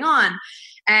is going on?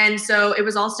 And so it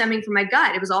was all stemming from my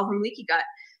gut. It was all from leaky gut.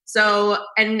 So,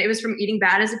 and it was from eating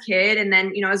bad as a kid. And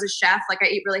then, you know, as a chef, like I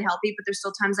eat really healthy, but there's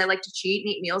still times I like to cheat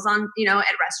and eat meals on, you know,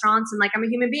 at restaurants. And like, I'm a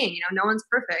human being, you know, no one's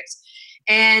perfect.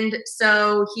 And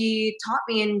so he taught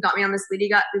me and got me on this leaky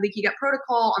gut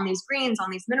protocol, on these greens, on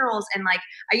these minerals. And like,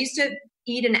 I used to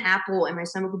eat an apple and my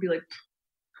stomach would be like,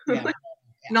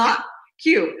 not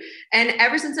cute. And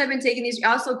ever since I've been taking these,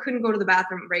 I also couldn't go to the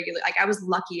bathroom regularly. Like I was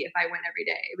lucky if I went every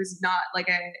day. It was not like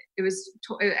I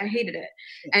hated it.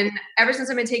 And ever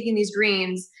since I've been taking these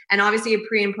greens, and obviously a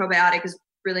pre and probiotic is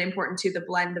really important too, the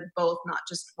blend of both, not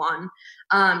just one.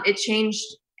 It changed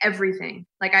everything.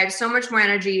 Like I have so much more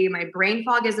energy. My brain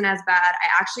fog isn't as bad. I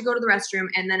actually go to the restroom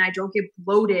and then I don't get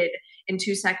bloated in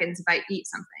 2 seconds if I eat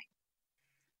something.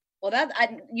 Well,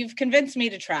 you've convinced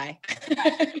me to try.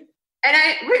 And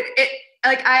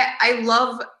I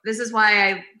love, this is why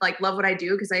I like love what I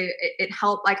do. Cause it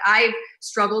helped, like I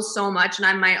struggle so much and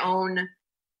I'm my own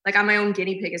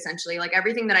guinea pig essentially. Like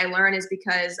everything that I learn is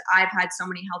because I've had so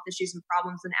many health issues and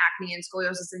problems and acne and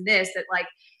scoliosis and this, that like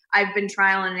I've been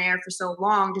trial and error for so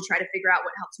long to try to figure out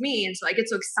what helps me. And so I get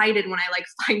so excited when I like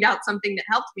find out something that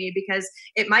helped me, because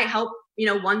it might help, you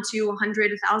know, 1 to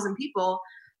 100, 1,000 people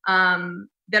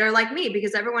that are like me,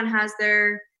 because everyone has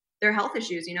their health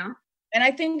issues, you know? And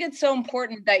I think it's so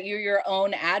important that you're your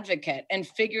own advocate and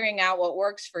figuring out what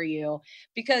works for you,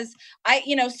 because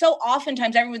so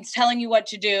oftentimes everyone's telling you what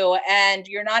to do and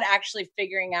you're not actually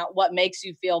figuring out what makes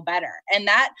you feel better. And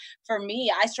that for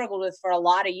me, I struggled with for a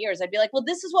lot of years. I'd be like, well,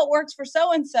 this is what works for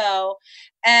so-and-so.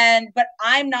 But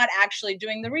I'm not actually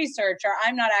doing the research, or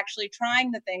I'm not actually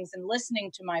trying the things and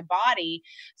listening to my body.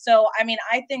 So, I mean,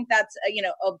 I think that's,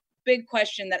 a big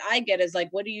question that I get is like,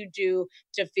 what do you do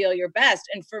to feel your best?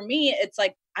 And for me, it's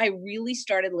like, I really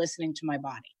started listening to my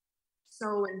body.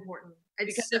 So important.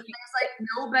 There's like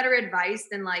no better advice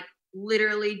than like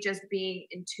literally just being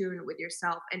in tune with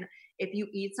yourself. And if you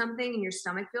eat something and your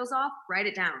stomach feels off, write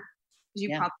it down. You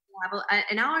probably have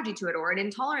an allergy to it or an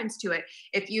intolerance to it.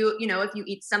 If you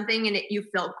eat something and you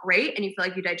feel great and you feel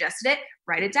like you digested it,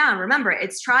 write it down. Remember,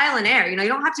 it's trial and error. You know, you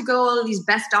don't have to go all of these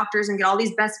best doctors and get all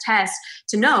these best tests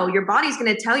to know. Your body's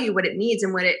going to tell you what it needs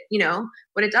and what it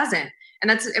doesn't. And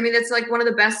that's like one of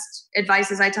the best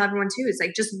advices I tell everyone too, is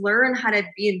like, just learn how to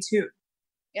be in tune.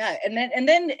 Yeah. And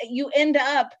then you end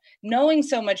up knowing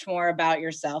so much more about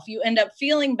yourself. You end up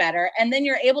feeling better, and then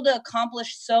you're able to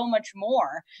accomplish so much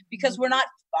more, because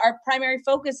our primary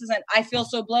focus isn't, I feel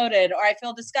so bloated or I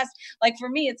feel disgusted. Like for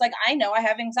me, it's like, I know I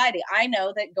have anxiety. I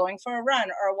know that going for a run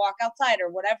or a walk outside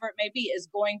or whatever it may be is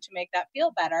going to make that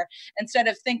feel better, instead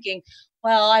of thinking,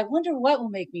 well, I wonder what will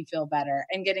make me feel better,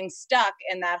 and getting stuck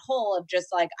in that hole of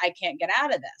just like, I can't get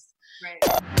out of this. Right.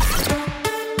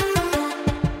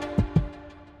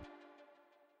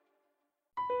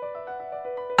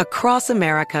 Across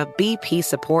America, BP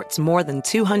supports more than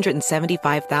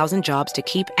 275,000 jobs to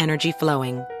keep energy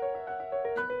flowing.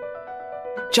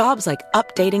 Jobs like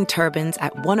updating turbines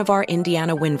at one of our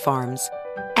Indiana wind farms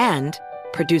and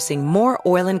producing more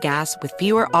oil and gas with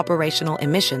fewer operational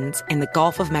emissions in the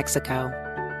Gulf of Mexico.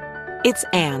 It's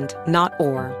and, not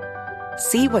or.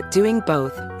 See what doing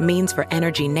both means for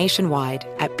energy nationwide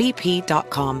at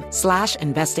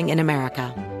bp.com/investing in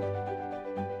America.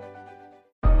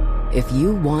 If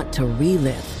you want to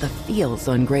relive the feels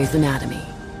on Grey's Anatomy,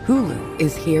 Hulu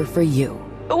is here for you.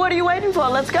 What are you waiting for?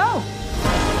 Let's go.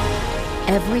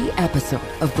 Every episode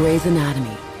of Grey's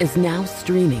Anatomy is now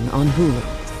streaming on Hulu.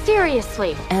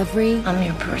 Seriously. I'm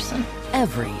your person.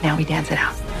 Now we dance it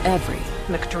out.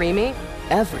 McDreamy.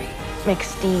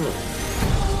 McSteamy.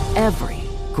 Every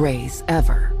Grey's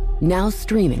ever. Now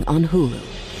streaming on Hulu.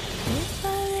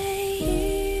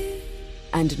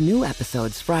 And new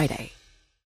episodes Friday.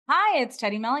 Hi, it's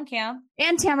Teddi Mellencamp.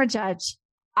 And Tamra Judge.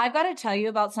 I've got to tell you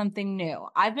about something new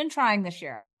I've been trying this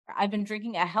year. I've been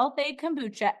drinking a Health-Ade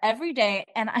kombucha every day,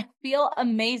 and I feel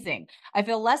amazing. I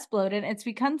feel less bloated. It's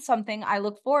become something I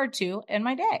look forward to in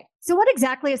my day. So what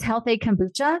exactly is Health-Ade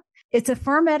kombucha? It's a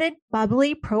fermented,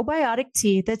 bubbly probiotic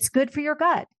tea that's good for your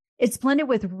gut. It's blended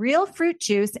with real fruit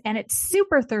juice, and it's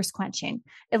super thirst quenching.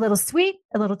 A little sweet,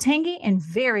 a little tangy, and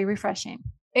very refreshing.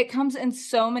 It comes in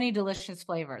so many delicious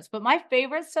flavors, but my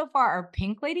favorites so far are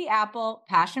Pink Lady Apple,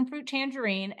 Passion Fruit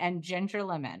Tangerine, and Ginger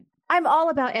Lemon. I'm all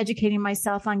about educating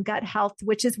myself on gut health,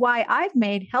 which is why I've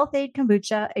made Health-Ade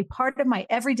kombucha a part of my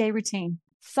everyday routine.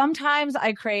 Sometimes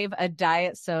I crave a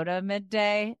diet soda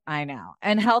midday. I know.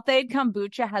 And Health-Ade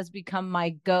kombucha has become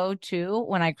my go-to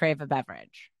when I crave a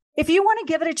beverage. If you want to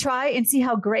give it a try and see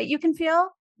how great you can feel,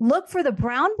 look for the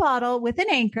brown bottle with an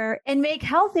anchor and make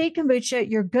Health-Ade kombucha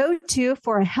your go-to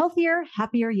for a healthier,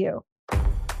 happier you.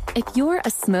 If you're a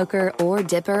smoker or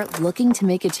dipper looking to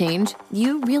make a change,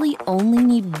 you really only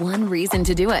need one reason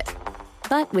to do it.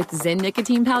 But with Zyn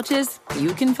nicotine pouches,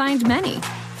 you can find many.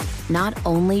 Not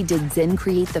only did Zyn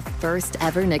create the first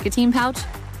ever nicotine pouch,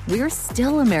 we're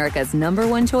still America's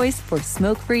 #1 choice for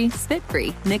smoke-free,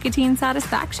 spit-free nicotine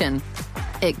satisfaction.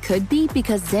 It could be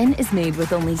because Zyn is made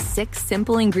with only 6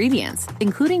 simple ingredients,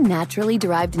 including naturally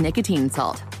derived nicotine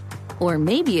salt. Or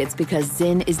maybe it's because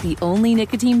Zyn is the only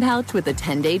nicotine pouch with a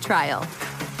 10-day trial.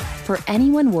 For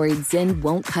anyone worried Zyn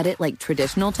won't cut it like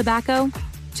traditional tobacco,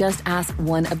 just ask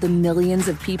one of the millions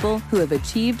of people who have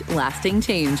achieved lasting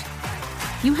change.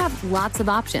 You have lots of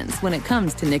options when it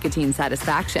comes to nicotine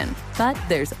satisfaction, but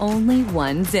there's only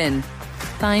one Zyn.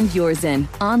 Find your Zyn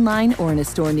online or in a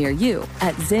store near you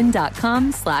at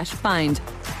zyn.com/find.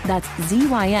 That's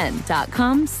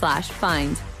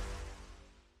ZYN.com/find.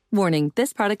 Warning,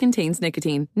 this product contains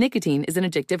nicotine. Nicotine is an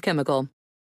addictive chemical.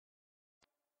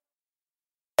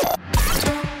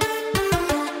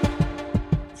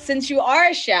 Since you are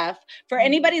a chef, for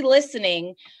anybody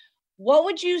listening, what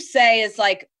would you say is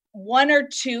like 1 or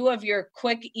 2 of your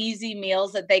quick, easy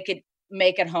meals that they could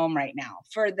make at home right now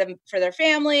for them, for their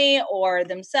family or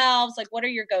themselves? Like, what are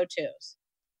your go-tos?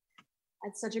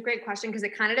 That's such a great question because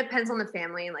it kind of depends on the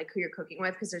family and like who you're cooking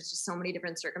with because there's just so many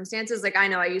different circumstances. Like I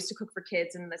know I used to cook for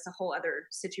kids and that's a whole other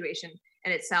situation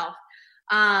in itself.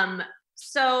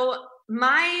 So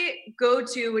my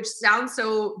go-to, which sounds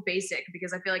so basic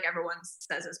because I feel like everyone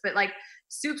says this, but like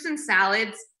soups and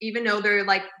salads, even though they're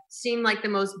like seem like the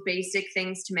most basic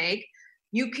things to make,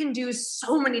 you can do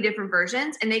so many different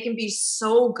versions and they can be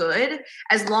so good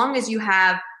as long as you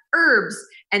have herbs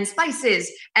and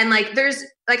spices. And like, there's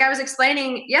like, I was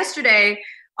explaining yesterday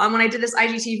when I did this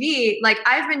IGTV, like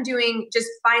I've been doing just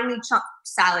finely chopped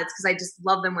salads because I just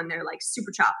love them when they're like super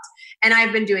chopped. And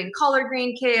I've been doing collard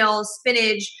green, kale,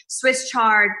 spinach, Swiss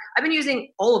chard. I've been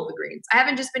using all of the greens. I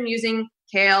haven't just been using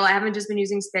kale. I haven't just been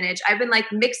using spinach. I've been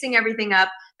like mixing everything up.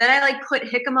 Then I like put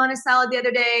jicama on a salad the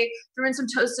other day, threw in some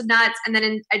toasted nuts. And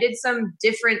then I did some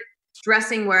different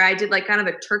dressing where I did like kind of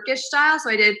a Turkish style. So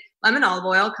I did lemon, olive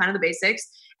oil, kind of the basics.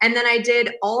 And then I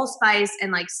did allspice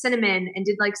and like cinnamon and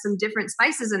did like some different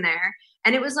spices in there.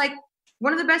 And it was like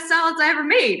one of the best salads I ever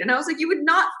made. And I was like, you would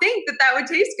not think that that would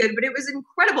taste good, but it was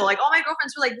incredible. Like all my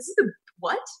girlfriends were like, this is the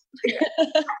what? Like,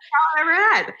 that's all I ever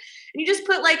had. And you just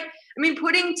put like, I mean,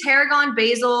 putting tarragon,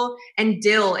 basil, and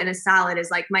dill in a salad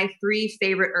is like my 3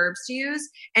 favorite herbs to use.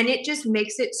 And it just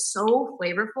makes it so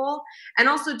flavorful. And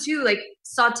also too, like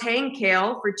sauteing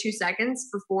kale for 2 seconds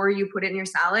before you put it in your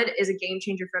salad is a game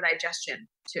changer for digestion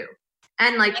too.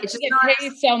 And like, it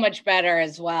tastes so much better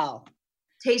as well.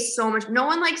 Tastes so much. No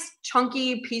one likes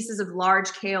chunky pieces of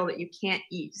large kale that you can't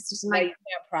eat. It's just like, you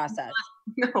can't process.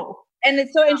 No. And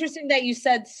it's so interesting that you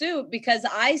said soup because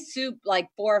I soup like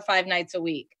 4 or 5 nights a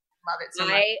week. Love it so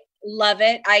much. I love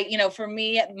it. For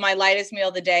me, my lightest meal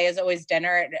of the day is always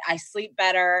dinner. I sleep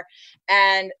better.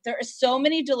 And there are so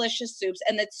many delicious soups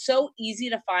and it's so easy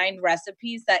to find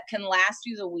recipes that can last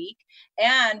you the week.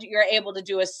 And you're able to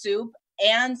do a soup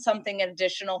and something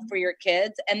additional for your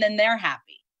kids. And then they're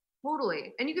happy.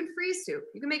 Totally. And you can freeze soup.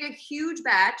 You can make a huge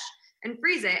batch and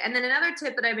freeze it. And then another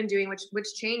tip that I've been doing,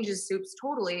 which changes soups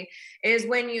totally, is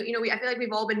when I feel like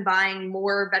we've all been buying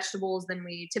more vegetables than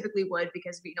we typically would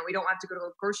because we don't have to go to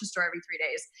a grocery store every 3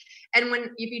 days. And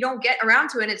if you don't get around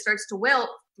to it and it starts to wilt,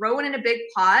 throw it in a big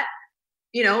pot,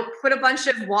 put a bunch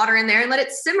of water in there and let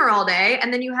it simmer all day.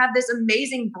 And then you have this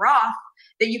amazing broth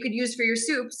that you could use for your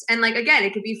soups. And like, again,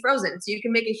 it could be frozen. So you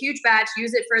can make a huge batch,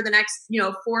 use it for the next,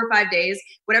 4 or 5 days.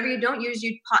 Whatever you don't use,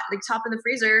 you pop in the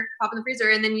freezer,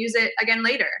 and then use it again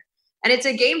later. And it's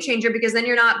a game changer because then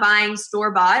you're not buying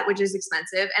store-bought, which is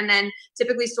expensive. And then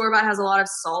typically store-bought has a lot of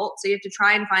salt. So you have to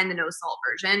try and find the no salt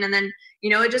version. And then,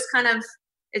 it just kind of,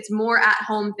 it's more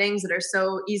at-home things that are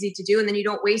so easy to do. And then you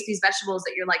don't waste these vegetables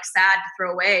that you're like sad to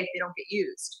throw away if they don't get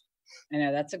used. I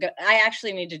know I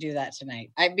actually need to do that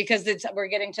tonight because we're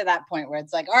getting to that point where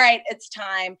it's like, all right, it's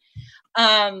time.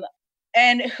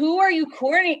 And who are you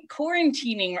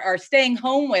quarantining or staying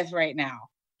home with right now?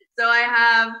 So I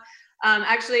have,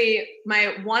 actually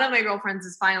one of my girlfriends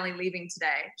is finally leaving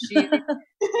today.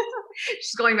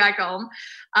 She's going back home.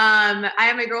 I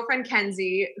have my girlfriend,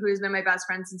 Kenzie, who's been my best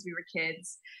friend since we were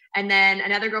kids. And then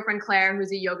another girlfriend, Claire,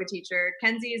 who's a yoga teacher.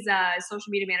 Kenzie is a social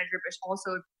media manager, but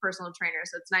also a personal trainer.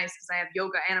 So it's nice because I have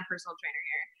yoga and a personal trainer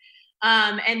here.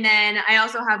 And then I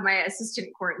also have my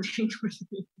assistant quarantined with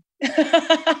me.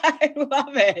 I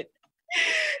love it.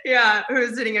 Yeah,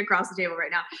 who's sitting across the table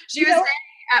right now. She was staying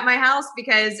at my house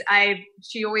because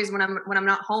she always, when I'm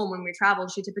not home, when we travel,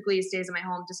 she typically stays in my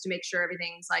home just to make sure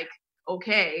everything's like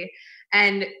okay.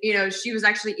 And, you know, she was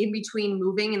actually in between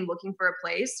moving and looking for a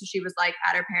place. So she was like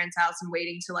at her parents' house and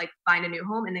waiting to like find a new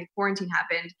home. And then quarantine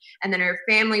happened. And then her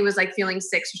family was like feeling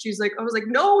sick. So she was like, I was like,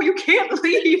 no, you can't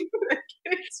leave.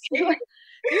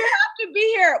 You have to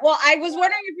be here. Well, I was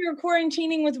wondering if you were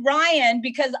quarantining with Ryan,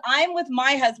 because I'm with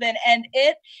my husband, and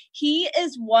he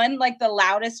is one, like the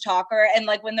loudest talker. And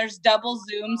like when there's double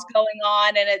Zooms going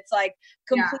on and it's like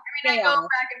complete I go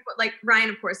back and forth. Like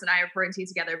Ryan, of course, and I are quarantined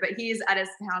together, but he's at his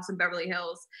house in Beverly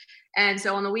Hills. And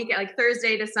so on the weekend, like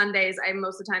Thursday to Sundays, I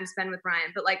most of the time spend with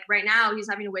Ryan. But like right now, he's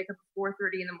having to wake up at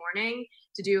 4:30 in the morning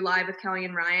to do Live with Kelly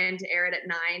and Ryan, to air it at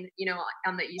 9, you know,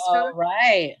 on the East Coast.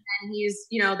 Right. And he's,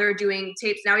 you know, they're doing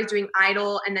tapes. Now he's doing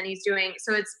Idol, and then he's doing,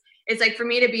 so it's like for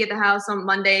me to be at the house on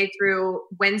Monday through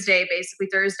Wednesday, basically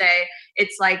Thursday,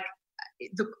 it's like,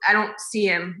 I don't see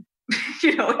him,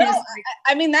 you know.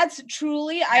 I mean, that's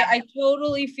truly, I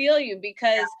totally feel you,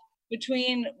 because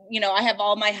between, you know, I have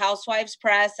all my Housewives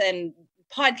press and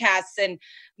podcasts, and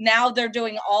now they're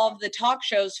doing all of the talk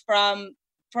shows from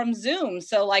Zoom.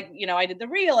 So like, you know, I did the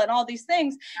reel and all these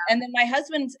things. And then my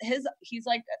husband's, he's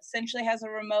like essentially has a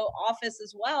remote office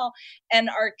as well. And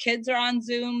our kids are on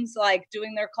Zooms, like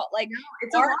doing their call, like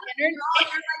it's a lot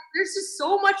there's just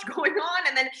so much going on.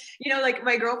 And then, you know, like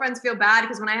my girlfriends feel bad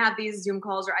because when I have these Zoom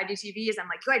calls or IGTVs, I'm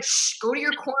like, go to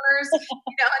your corners,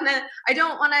 you know, and then I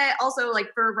don't want to also, like,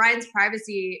 for Ryan's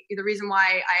privacy, the reason why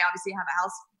I obviously have a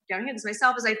house down here this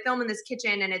myself is I film in this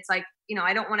kitchen, and it's like, you know,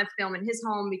 I don't want to film in his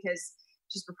home because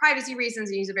just for privacy reasons,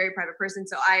 and he's a very private person.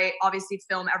 So I obviously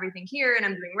film everything here, and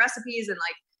I'm doing recipes, and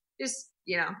like, just,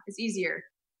 you know, it's easier.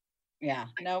 Yeah,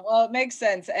 no, well, it makes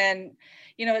sense. And,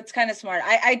 you know, it's kind of smart.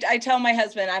 I tell my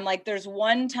husband, I'm like, there's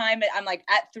one time I'm like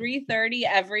at 3:30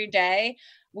 every day,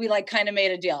 we like kind of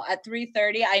made a deal. At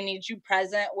 3:30, I need you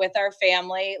present with our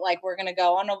family. Like we're going to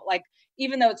go on like,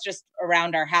 even though it's just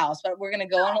around our house, but we're going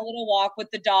to go on a little walk with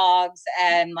the dogs.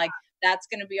 And like, that's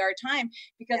going to be our time,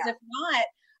 because if not,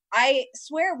 I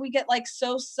swear we get like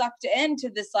so sucked into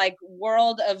this like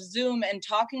world of Zoom and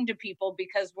talking to people,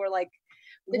 because we're like,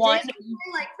 like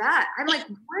that. I'm like,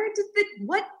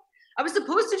 what? I was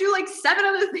supposed to do like 7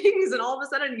 other things, and all of a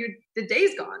sudden the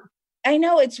day's gone. I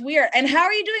know, it's weird. And how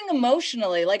are you doing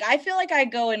emotionally? Like, I feel like I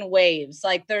go in waves.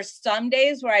 Like there's some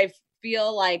days where I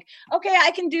feel like, okay,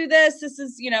 I can do this. This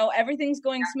is, you know, everything's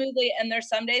going smoothly. And there's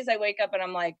some days I wake up and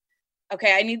I'm like,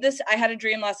 okay, I need this. I had a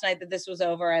dream last night that this was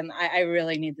over, and I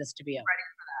really need this to be over. Ready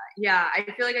for that. Yeah,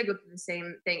 I feel like I go through the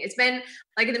same thing. It's been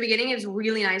like in the beginning, it was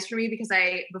really nice for me because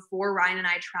before Ryan and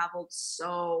I traveled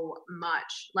so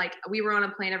much. Like we were on a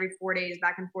plane every 4 days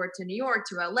back and forth to New York,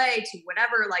 to LA, to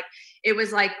whatever. Like it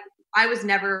was like,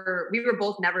 we were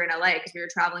both never in LA because we were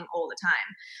traveling all the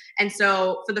time. And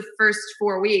so for the first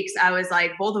 4 weeks, I was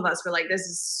like, both of us were like, this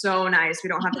is so nice. We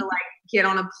don't have to like get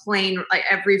on a plane like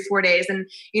every 4 days. And,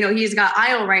 you know, he's got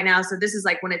Idol right now. So this is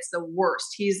like when it's the worst.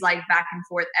 He's like back and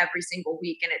forth every single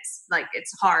week. And it's like,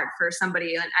 it's hard for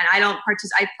somebody. And I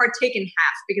I partake in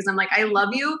half because I'm like, I love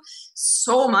you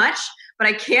so much, but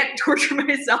I can't torture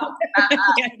myself.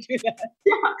 Can't do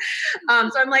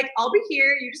that. So I'm like, I'll be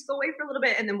here. You just go away for a little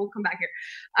bit and then we'll come back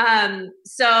here.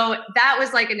 So that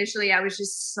was like, initially I was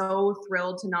just so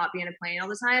thrilled to not be in a plane all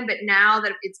the time. But now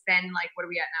that it's been like, what are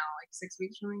we at now? Like 6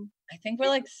 weeks showing? I think we're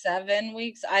like 7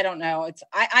 weeks. I don't know. It's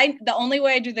the only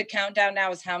way I do the countdown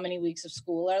now is how many weeks of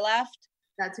school are left.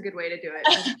 That's a good way to do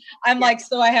it. I'm like,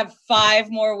 so I have 5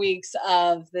 more weeks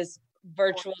of this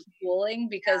virtual schooling,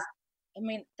 because I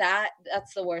mean,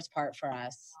 that's the worst part for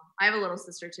us. I have a little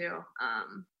sister too.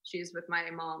 She's with my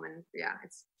mom, and yeah,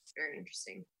 it's very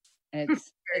interesting.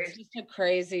 It's just a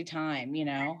crazy time, you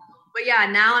know? But yeah,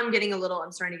 now I'm starting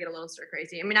to get a little stir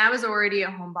crazy. I mean, I was already a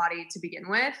homebody to begin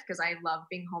with because I love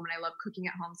being home and I love cooking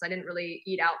at home. So I didn't really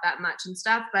eat out that much and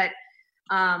stuff, but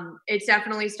it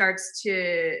definitely starts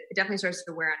to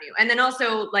wear on you. And then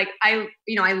also like, I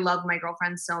love my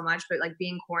girlfriend so much, but like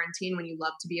being quarantined when you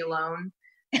love to be alone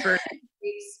for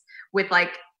weeks with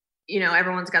like, you know,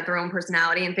 everyone's got their own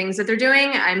personality and things that they're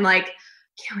doing. I'm like,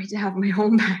 can't wait to have my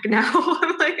home back now.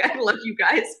 I'm like, I love you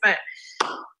guys, but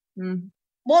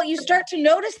well, you start to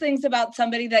notice things about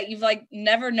somebody that you've like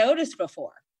never noticed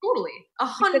before. Totally,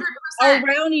 100%.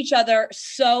 Around each other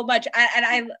so much, and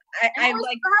I was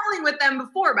like traveling with them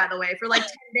before, by the way, for like 10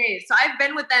 days. So I've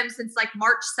been with them since like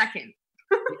March 2nd.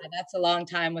 Yeah, that's a long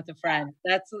time with a friend.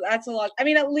 That's a long. I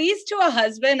mean, at least to a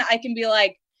husband, I can be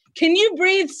like, can you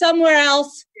breathe somewhere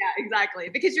else? Yeah, exactly.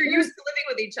 Because you're used to living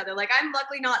with each other. Like I'm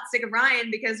luckily not sick of Ryan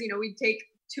because, you know, we take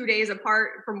 2 days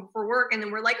apart for work and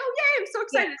then we're like, oh yay, I'm so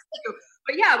excited to see you.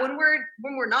 But yeah, when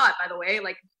we're not, by the way,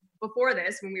 like before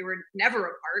this, when we were never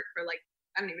apart for like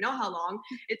I don't even know how long.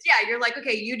 It's you're like,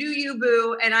 okay, you do you,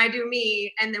 boo, and I do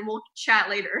me, and then we'll chat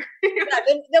later.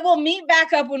 Then we'll meet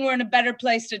back up when we're in a better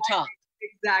place to talk.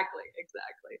 Exactly.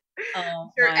 I'm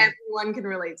sure everyone can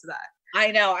relate to that.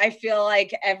 I know. I feel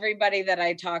like everybody that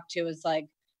I talk to is like,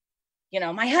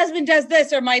 my husband does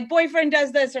this, or my boyfriend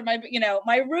does this, or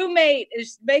my roommate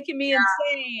is making me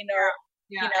insane, or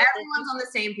everyone's on the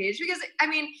same page, because I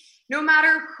mean, no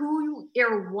matter who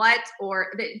or what, or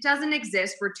it doesn't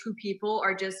exist where two people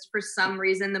are just for some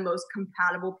reason the most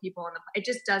compatible people it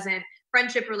just doesn't.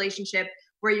 Friendship, relationship,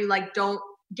 where you like don't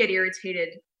get irritated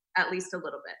at least a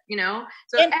little bit,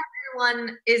 so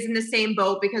everyone is in the same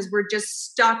boat because we're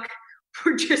just stuck.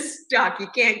 You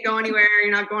can't go anywhere.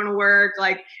 You're not going to work.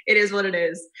 Like, it is what it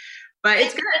is, but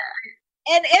it's good.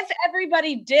 And if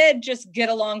everybody did just get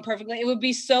along perfectly, it would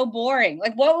be so boring.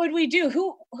 Like, what would we do?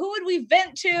 Who would we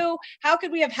vent to? How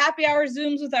could we have happy hour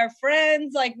Zooms with our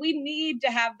friends? Like, we need to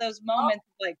have those moments.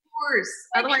 Like, of course.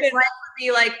 Otherwise, life would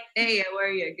be like, hey, how are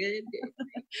you? Good.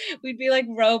 We'd be like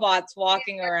robots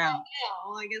walking around. Yeah,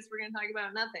 well, I guess we're going to talk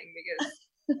about nothing because,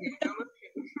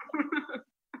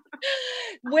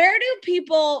 Where do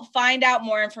people find out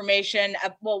more information?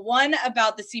 Well, one,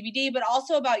 about the CBD, but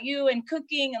also about you and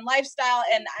cooking and lifestyle.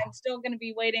 And I'm still going to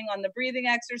be waiting on the breathing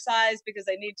exercise because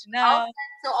I need to know.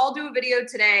 I'll do a video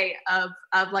today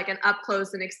of like an up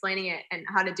close and explaining it and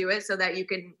how to do it so that you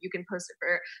can post it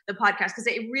for the podcast, because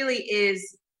it really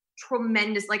is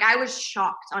tremendous. Like, I was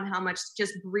shocked on how much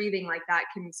just breathing like that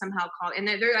can somehow cause. And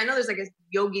I know there's like a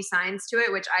yogi science to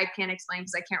it, which I can't explain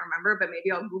because I can't remember, but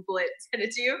maybe I'll Google it and send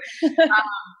it to you.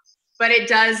 But it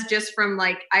does, just from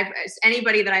like,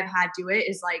 anybody that I've had do it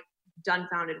is like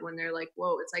dumbfounded when they're like,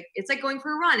 whoa, it's like going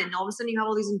for a run, and all of a sudden you have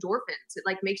all these endorphins. It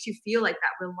like makes you feel like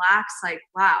that relaxed, like,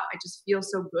 wow, I just feel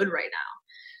so good right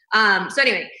now. So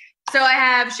anyway, so I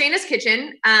have Shayna's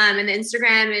Kitchen, and the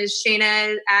Instagram is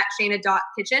Shayna at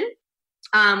Shayna.kitchen,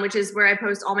 which is where I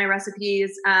post all my recipes,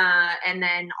 and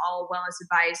then all wellness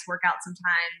advice, workout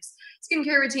sometimes,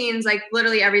 skincare routines, like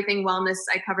literally everything wellness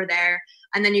I cover there.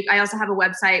 And then I also have a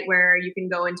website where you can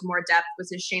go into more depth, which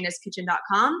is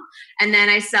shaynaskitchen.com. And then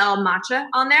I sell matcha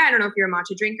on there. I don't know if you're a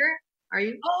matcha drinker. Are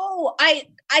you? Oh, I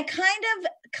kind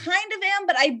of am,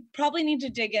 but I probably need to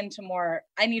dig into more.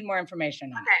 I need more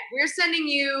information on it. We're sending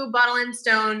you Bottle and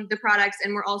Stone, the products,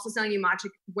 and we're also selling you matcha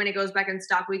when it goes back in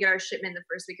stock. We get our shipment the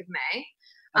first week of May.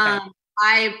 Okay.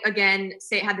 I, again,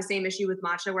 had the same issue with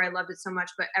matcha where I loved it so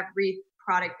much, but every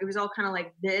product, it was all kind of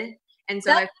like bleh. And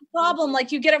so that's the problem.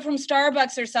 Like, you get it from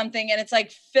Starbucks or something and it's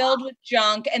like filled with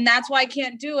junk, and that's why I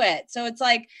can't do it. So it's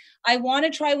like, I want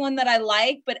to try one that I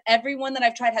like, but every one that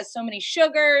I've tried has so many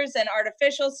sugars and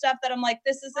artificial stuff that I'm like,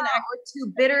 this isn't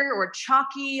too bitter or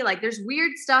chalky. Like, there's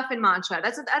weird stuff in matcha.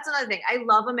 That's another thing. I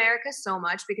love America so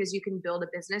much because you can build a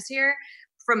business here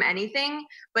from anything,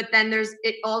 but then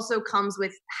it also comes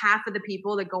with half of the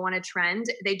people that go on a trend.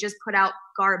 They just put out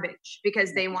garbage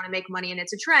because they want to make money and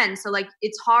it's a trend. So like,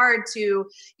 it's hard to,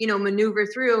 maneuver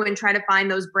through and try to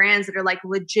find those brands that are like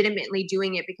legitimately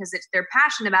doing it because they're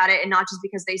passionate about it and not just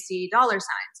because they see dollar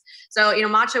signs. So,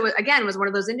 matcha was one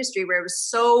of those industry where it was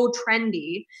so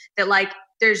trendy that like,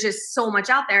 there's just so much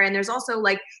out there. And there's also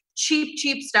like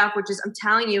cheap stuff, which is, I'm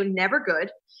telling you, never good.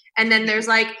 And then there's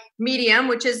like medium,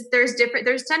 which is there's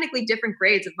technically different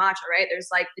grades of matcha, right? There's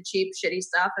like the cheap, shitty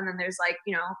stuff. And then there's like,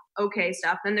 okay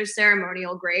stuff. Then there's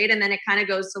ceremonial grade. And then it kind of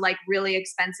goes to like really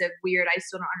expensive, weird. I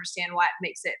still don't understand why it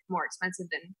makes it more expensive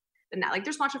than that. Like,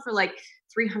 there's matcha for like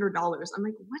 $300. I'm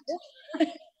like, what?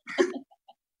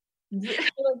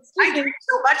 I drink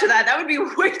so much of that. That would be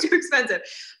way too expensive.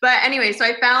 But anyway, so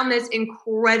I found this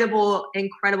incredible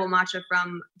matcha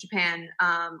from Japan,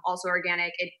 also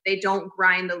organic. They don't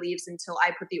grind the leaves until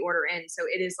I put the order in. So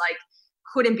it is like,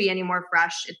 couldn't be any more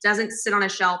fresh. It doesn't sit on a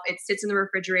shelf. It sits in the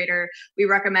refrigerator. We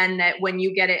recommend that when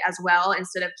you get it as well,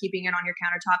 instead of keeping it on your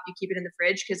countertop, you keep it in the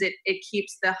fridge because it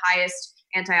keeps the highest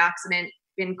antioxidant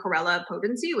in chlorella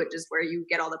potency, which is where you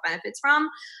get all the benefits from.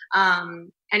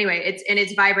 Anyway,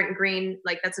 it's vibrant green.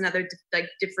 Like, that's another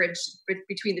difference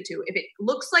between the two. If it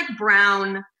looks like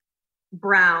brown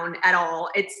at all,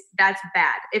 that's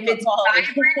bad. If it's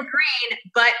vibrant green,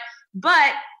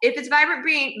 but if it's vibrant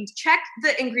green, check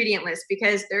the ingredient list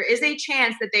because there is a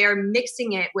chance that they are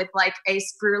mixing it with like a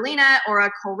spirulina or a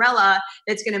chlorella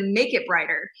that's going to make it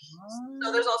brighter.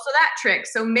 So there's also that trick.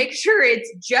 So make sure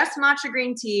it's just matcha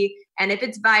green tea. And if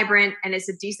it's vibrant and it's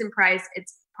a decent price,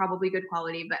 it's probably good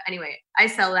quality. But anyway, I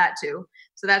sell that too.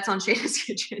 So that's on Shayna's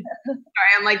Kitchen.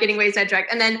 Sorry, I'm like getting way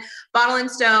sidetracked. And then Bottle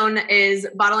and Stone is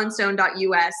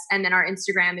bottleandstone.us. And then our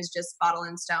Instagram is just Bottle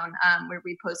and Stone, where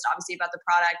we post obviously about the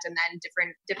product and then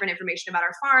different information about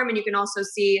our farm. And you can also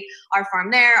see our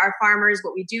farm there, our farmers,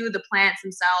 what we do, the plants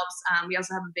themselves. We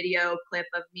also have a video clip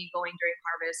of me going during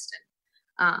harvest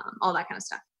and all that kind of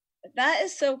stuff. That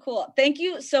is so cool. Thank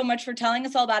you so much for telling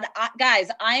us all about it. Guys,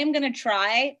 I am going to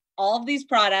try all of these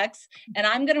products and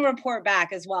I'm going to report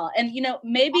back as well. And,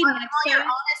 maybe next time, your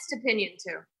honest opinion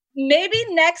too. Maybe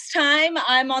next time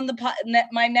I'm on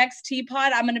my next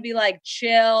teapot, I'm going to be like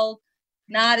chill,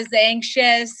 not as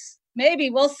anxious. Maybe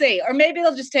we'll see. Or maybe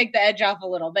it'll just take the edge off a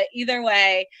little. But either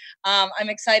way, I'm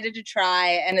excited to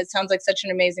try. And it sounds like such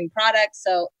an amazing product.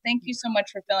 So thank you so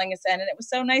much for filling us in. And it was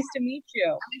so nice to meet you.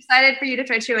 I'm excited for you to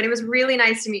try too. And it was really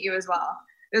nice to meet you as well.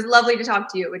 It was lovely to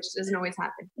talk to you, which doesn't always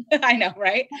happen. I know,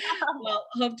 right? Well,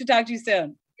 hope to talk to you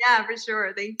soon. Yeah, for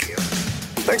sure. Thank you.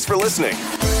 Thanks for listening.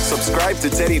 Subscribe to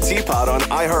Teddy Teapot on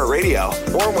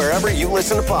iHeartRadio or wherever you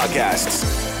listen to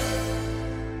podcasts.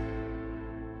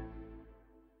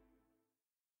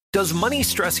 Does money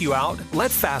stress you out?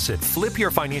 Let Facet flip your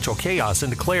financial chaos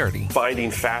into clarity. Finding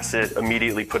Facet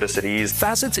immediately put us at ease.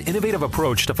 Facet's innovative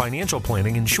approach to financial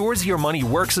planning ensures your money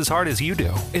works as hard as you do,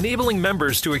 enabling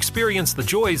members to experience the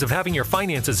joys of having your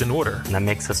finances in order. And that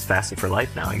makes us Facet for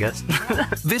life now, I guess.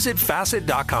 Visit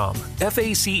Facet.com,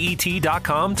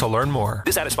 FACET.com to learn more.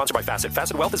 This ad is sponsored by Facet.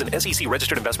 Facet Wealth is an SEC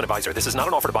registered investment advisor. This is not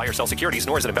an offer to buy or sell securities,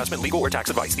 nor is it investment, legal, or tax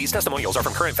advice. These testimonials are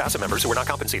from current Facet members who are not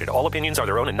compensated. All opinions are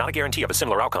their own and not a guarantee of a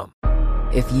similar outcome.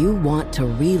 If you want to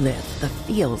relive the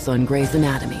feels on Grey's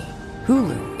Anatomy,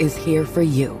 Hulu is here for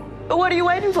you. What are you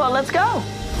waiting for? Let's go.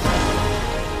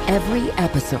 Every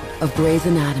episode of Grey's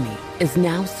Anatomy is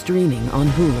now streaming on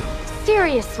Hulu.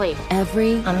 Seriously.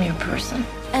 I'm your person.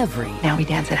 Now we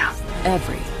dance it out.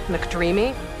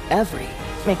 McDreamy.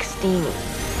 McSteamy.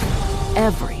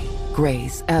 Every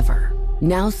Grey's ever.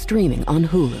 Now streaming on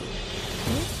Hulu.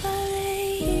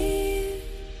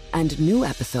 And new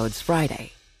episodes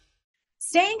Friday.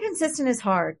 Staying consistent is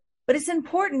hard, but it's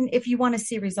important if you want to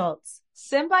see results.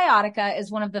 Symbiotica is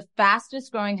one of the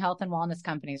fastest growing health and wellness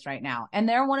companies right now, and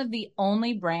they're one of the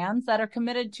only brands that are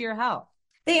committed to your health.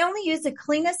 They only use the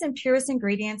cleanest and purest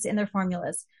ingredients in their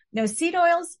formulas. No seed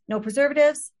oils, no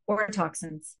preservatives, or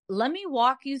toxins. Let me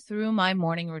walk you through my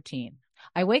morning routine.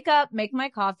 I wake up, make my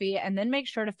coffee, and then make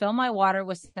sure to fill my water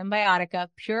with Symbiotica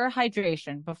Pure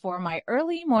Hydration before my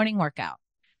early morning workout.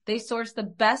 They source the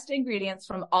best ingredients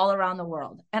from all around the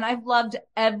world, and I've loved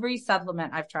every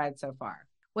supplement I've tried so far.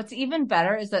 What's even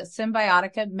better is that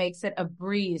Symbiotica makes it a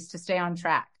breeze to stay on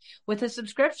track. With a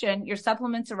subscription, your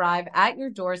supplements arrive at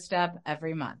your doorstep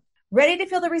every month. Ready to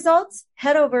feel the results?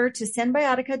 Head over to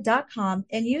Symbiotica.com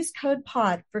and use code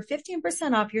POD for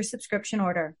 15% off your subscription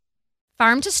order.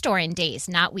 Farm to store in days,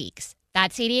 not weeks.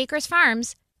 That's 80 Acres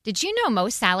Farms. Did you know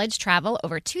most salads travel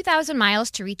over 2,000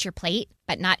 miles to reach your plate?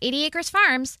 But not 80 Acres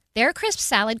Farms. Their crisp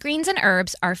salad greens and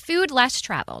herbs are food less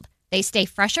traveled. They stay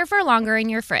fresher for longer in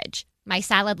your fridge. My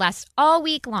salad lasts all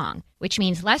week long, which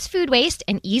means less food waste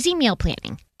and easy meal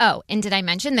planning. Oh, and did I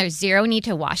mention there's zero need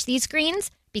to wash these greens?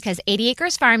 Because 80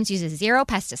 Acres Farms uses zero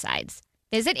pesticides.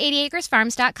 Visit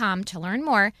 80acresfarms.com to learn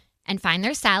more and find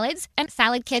their salads and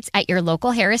salad kits at your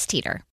local Harris Teeter.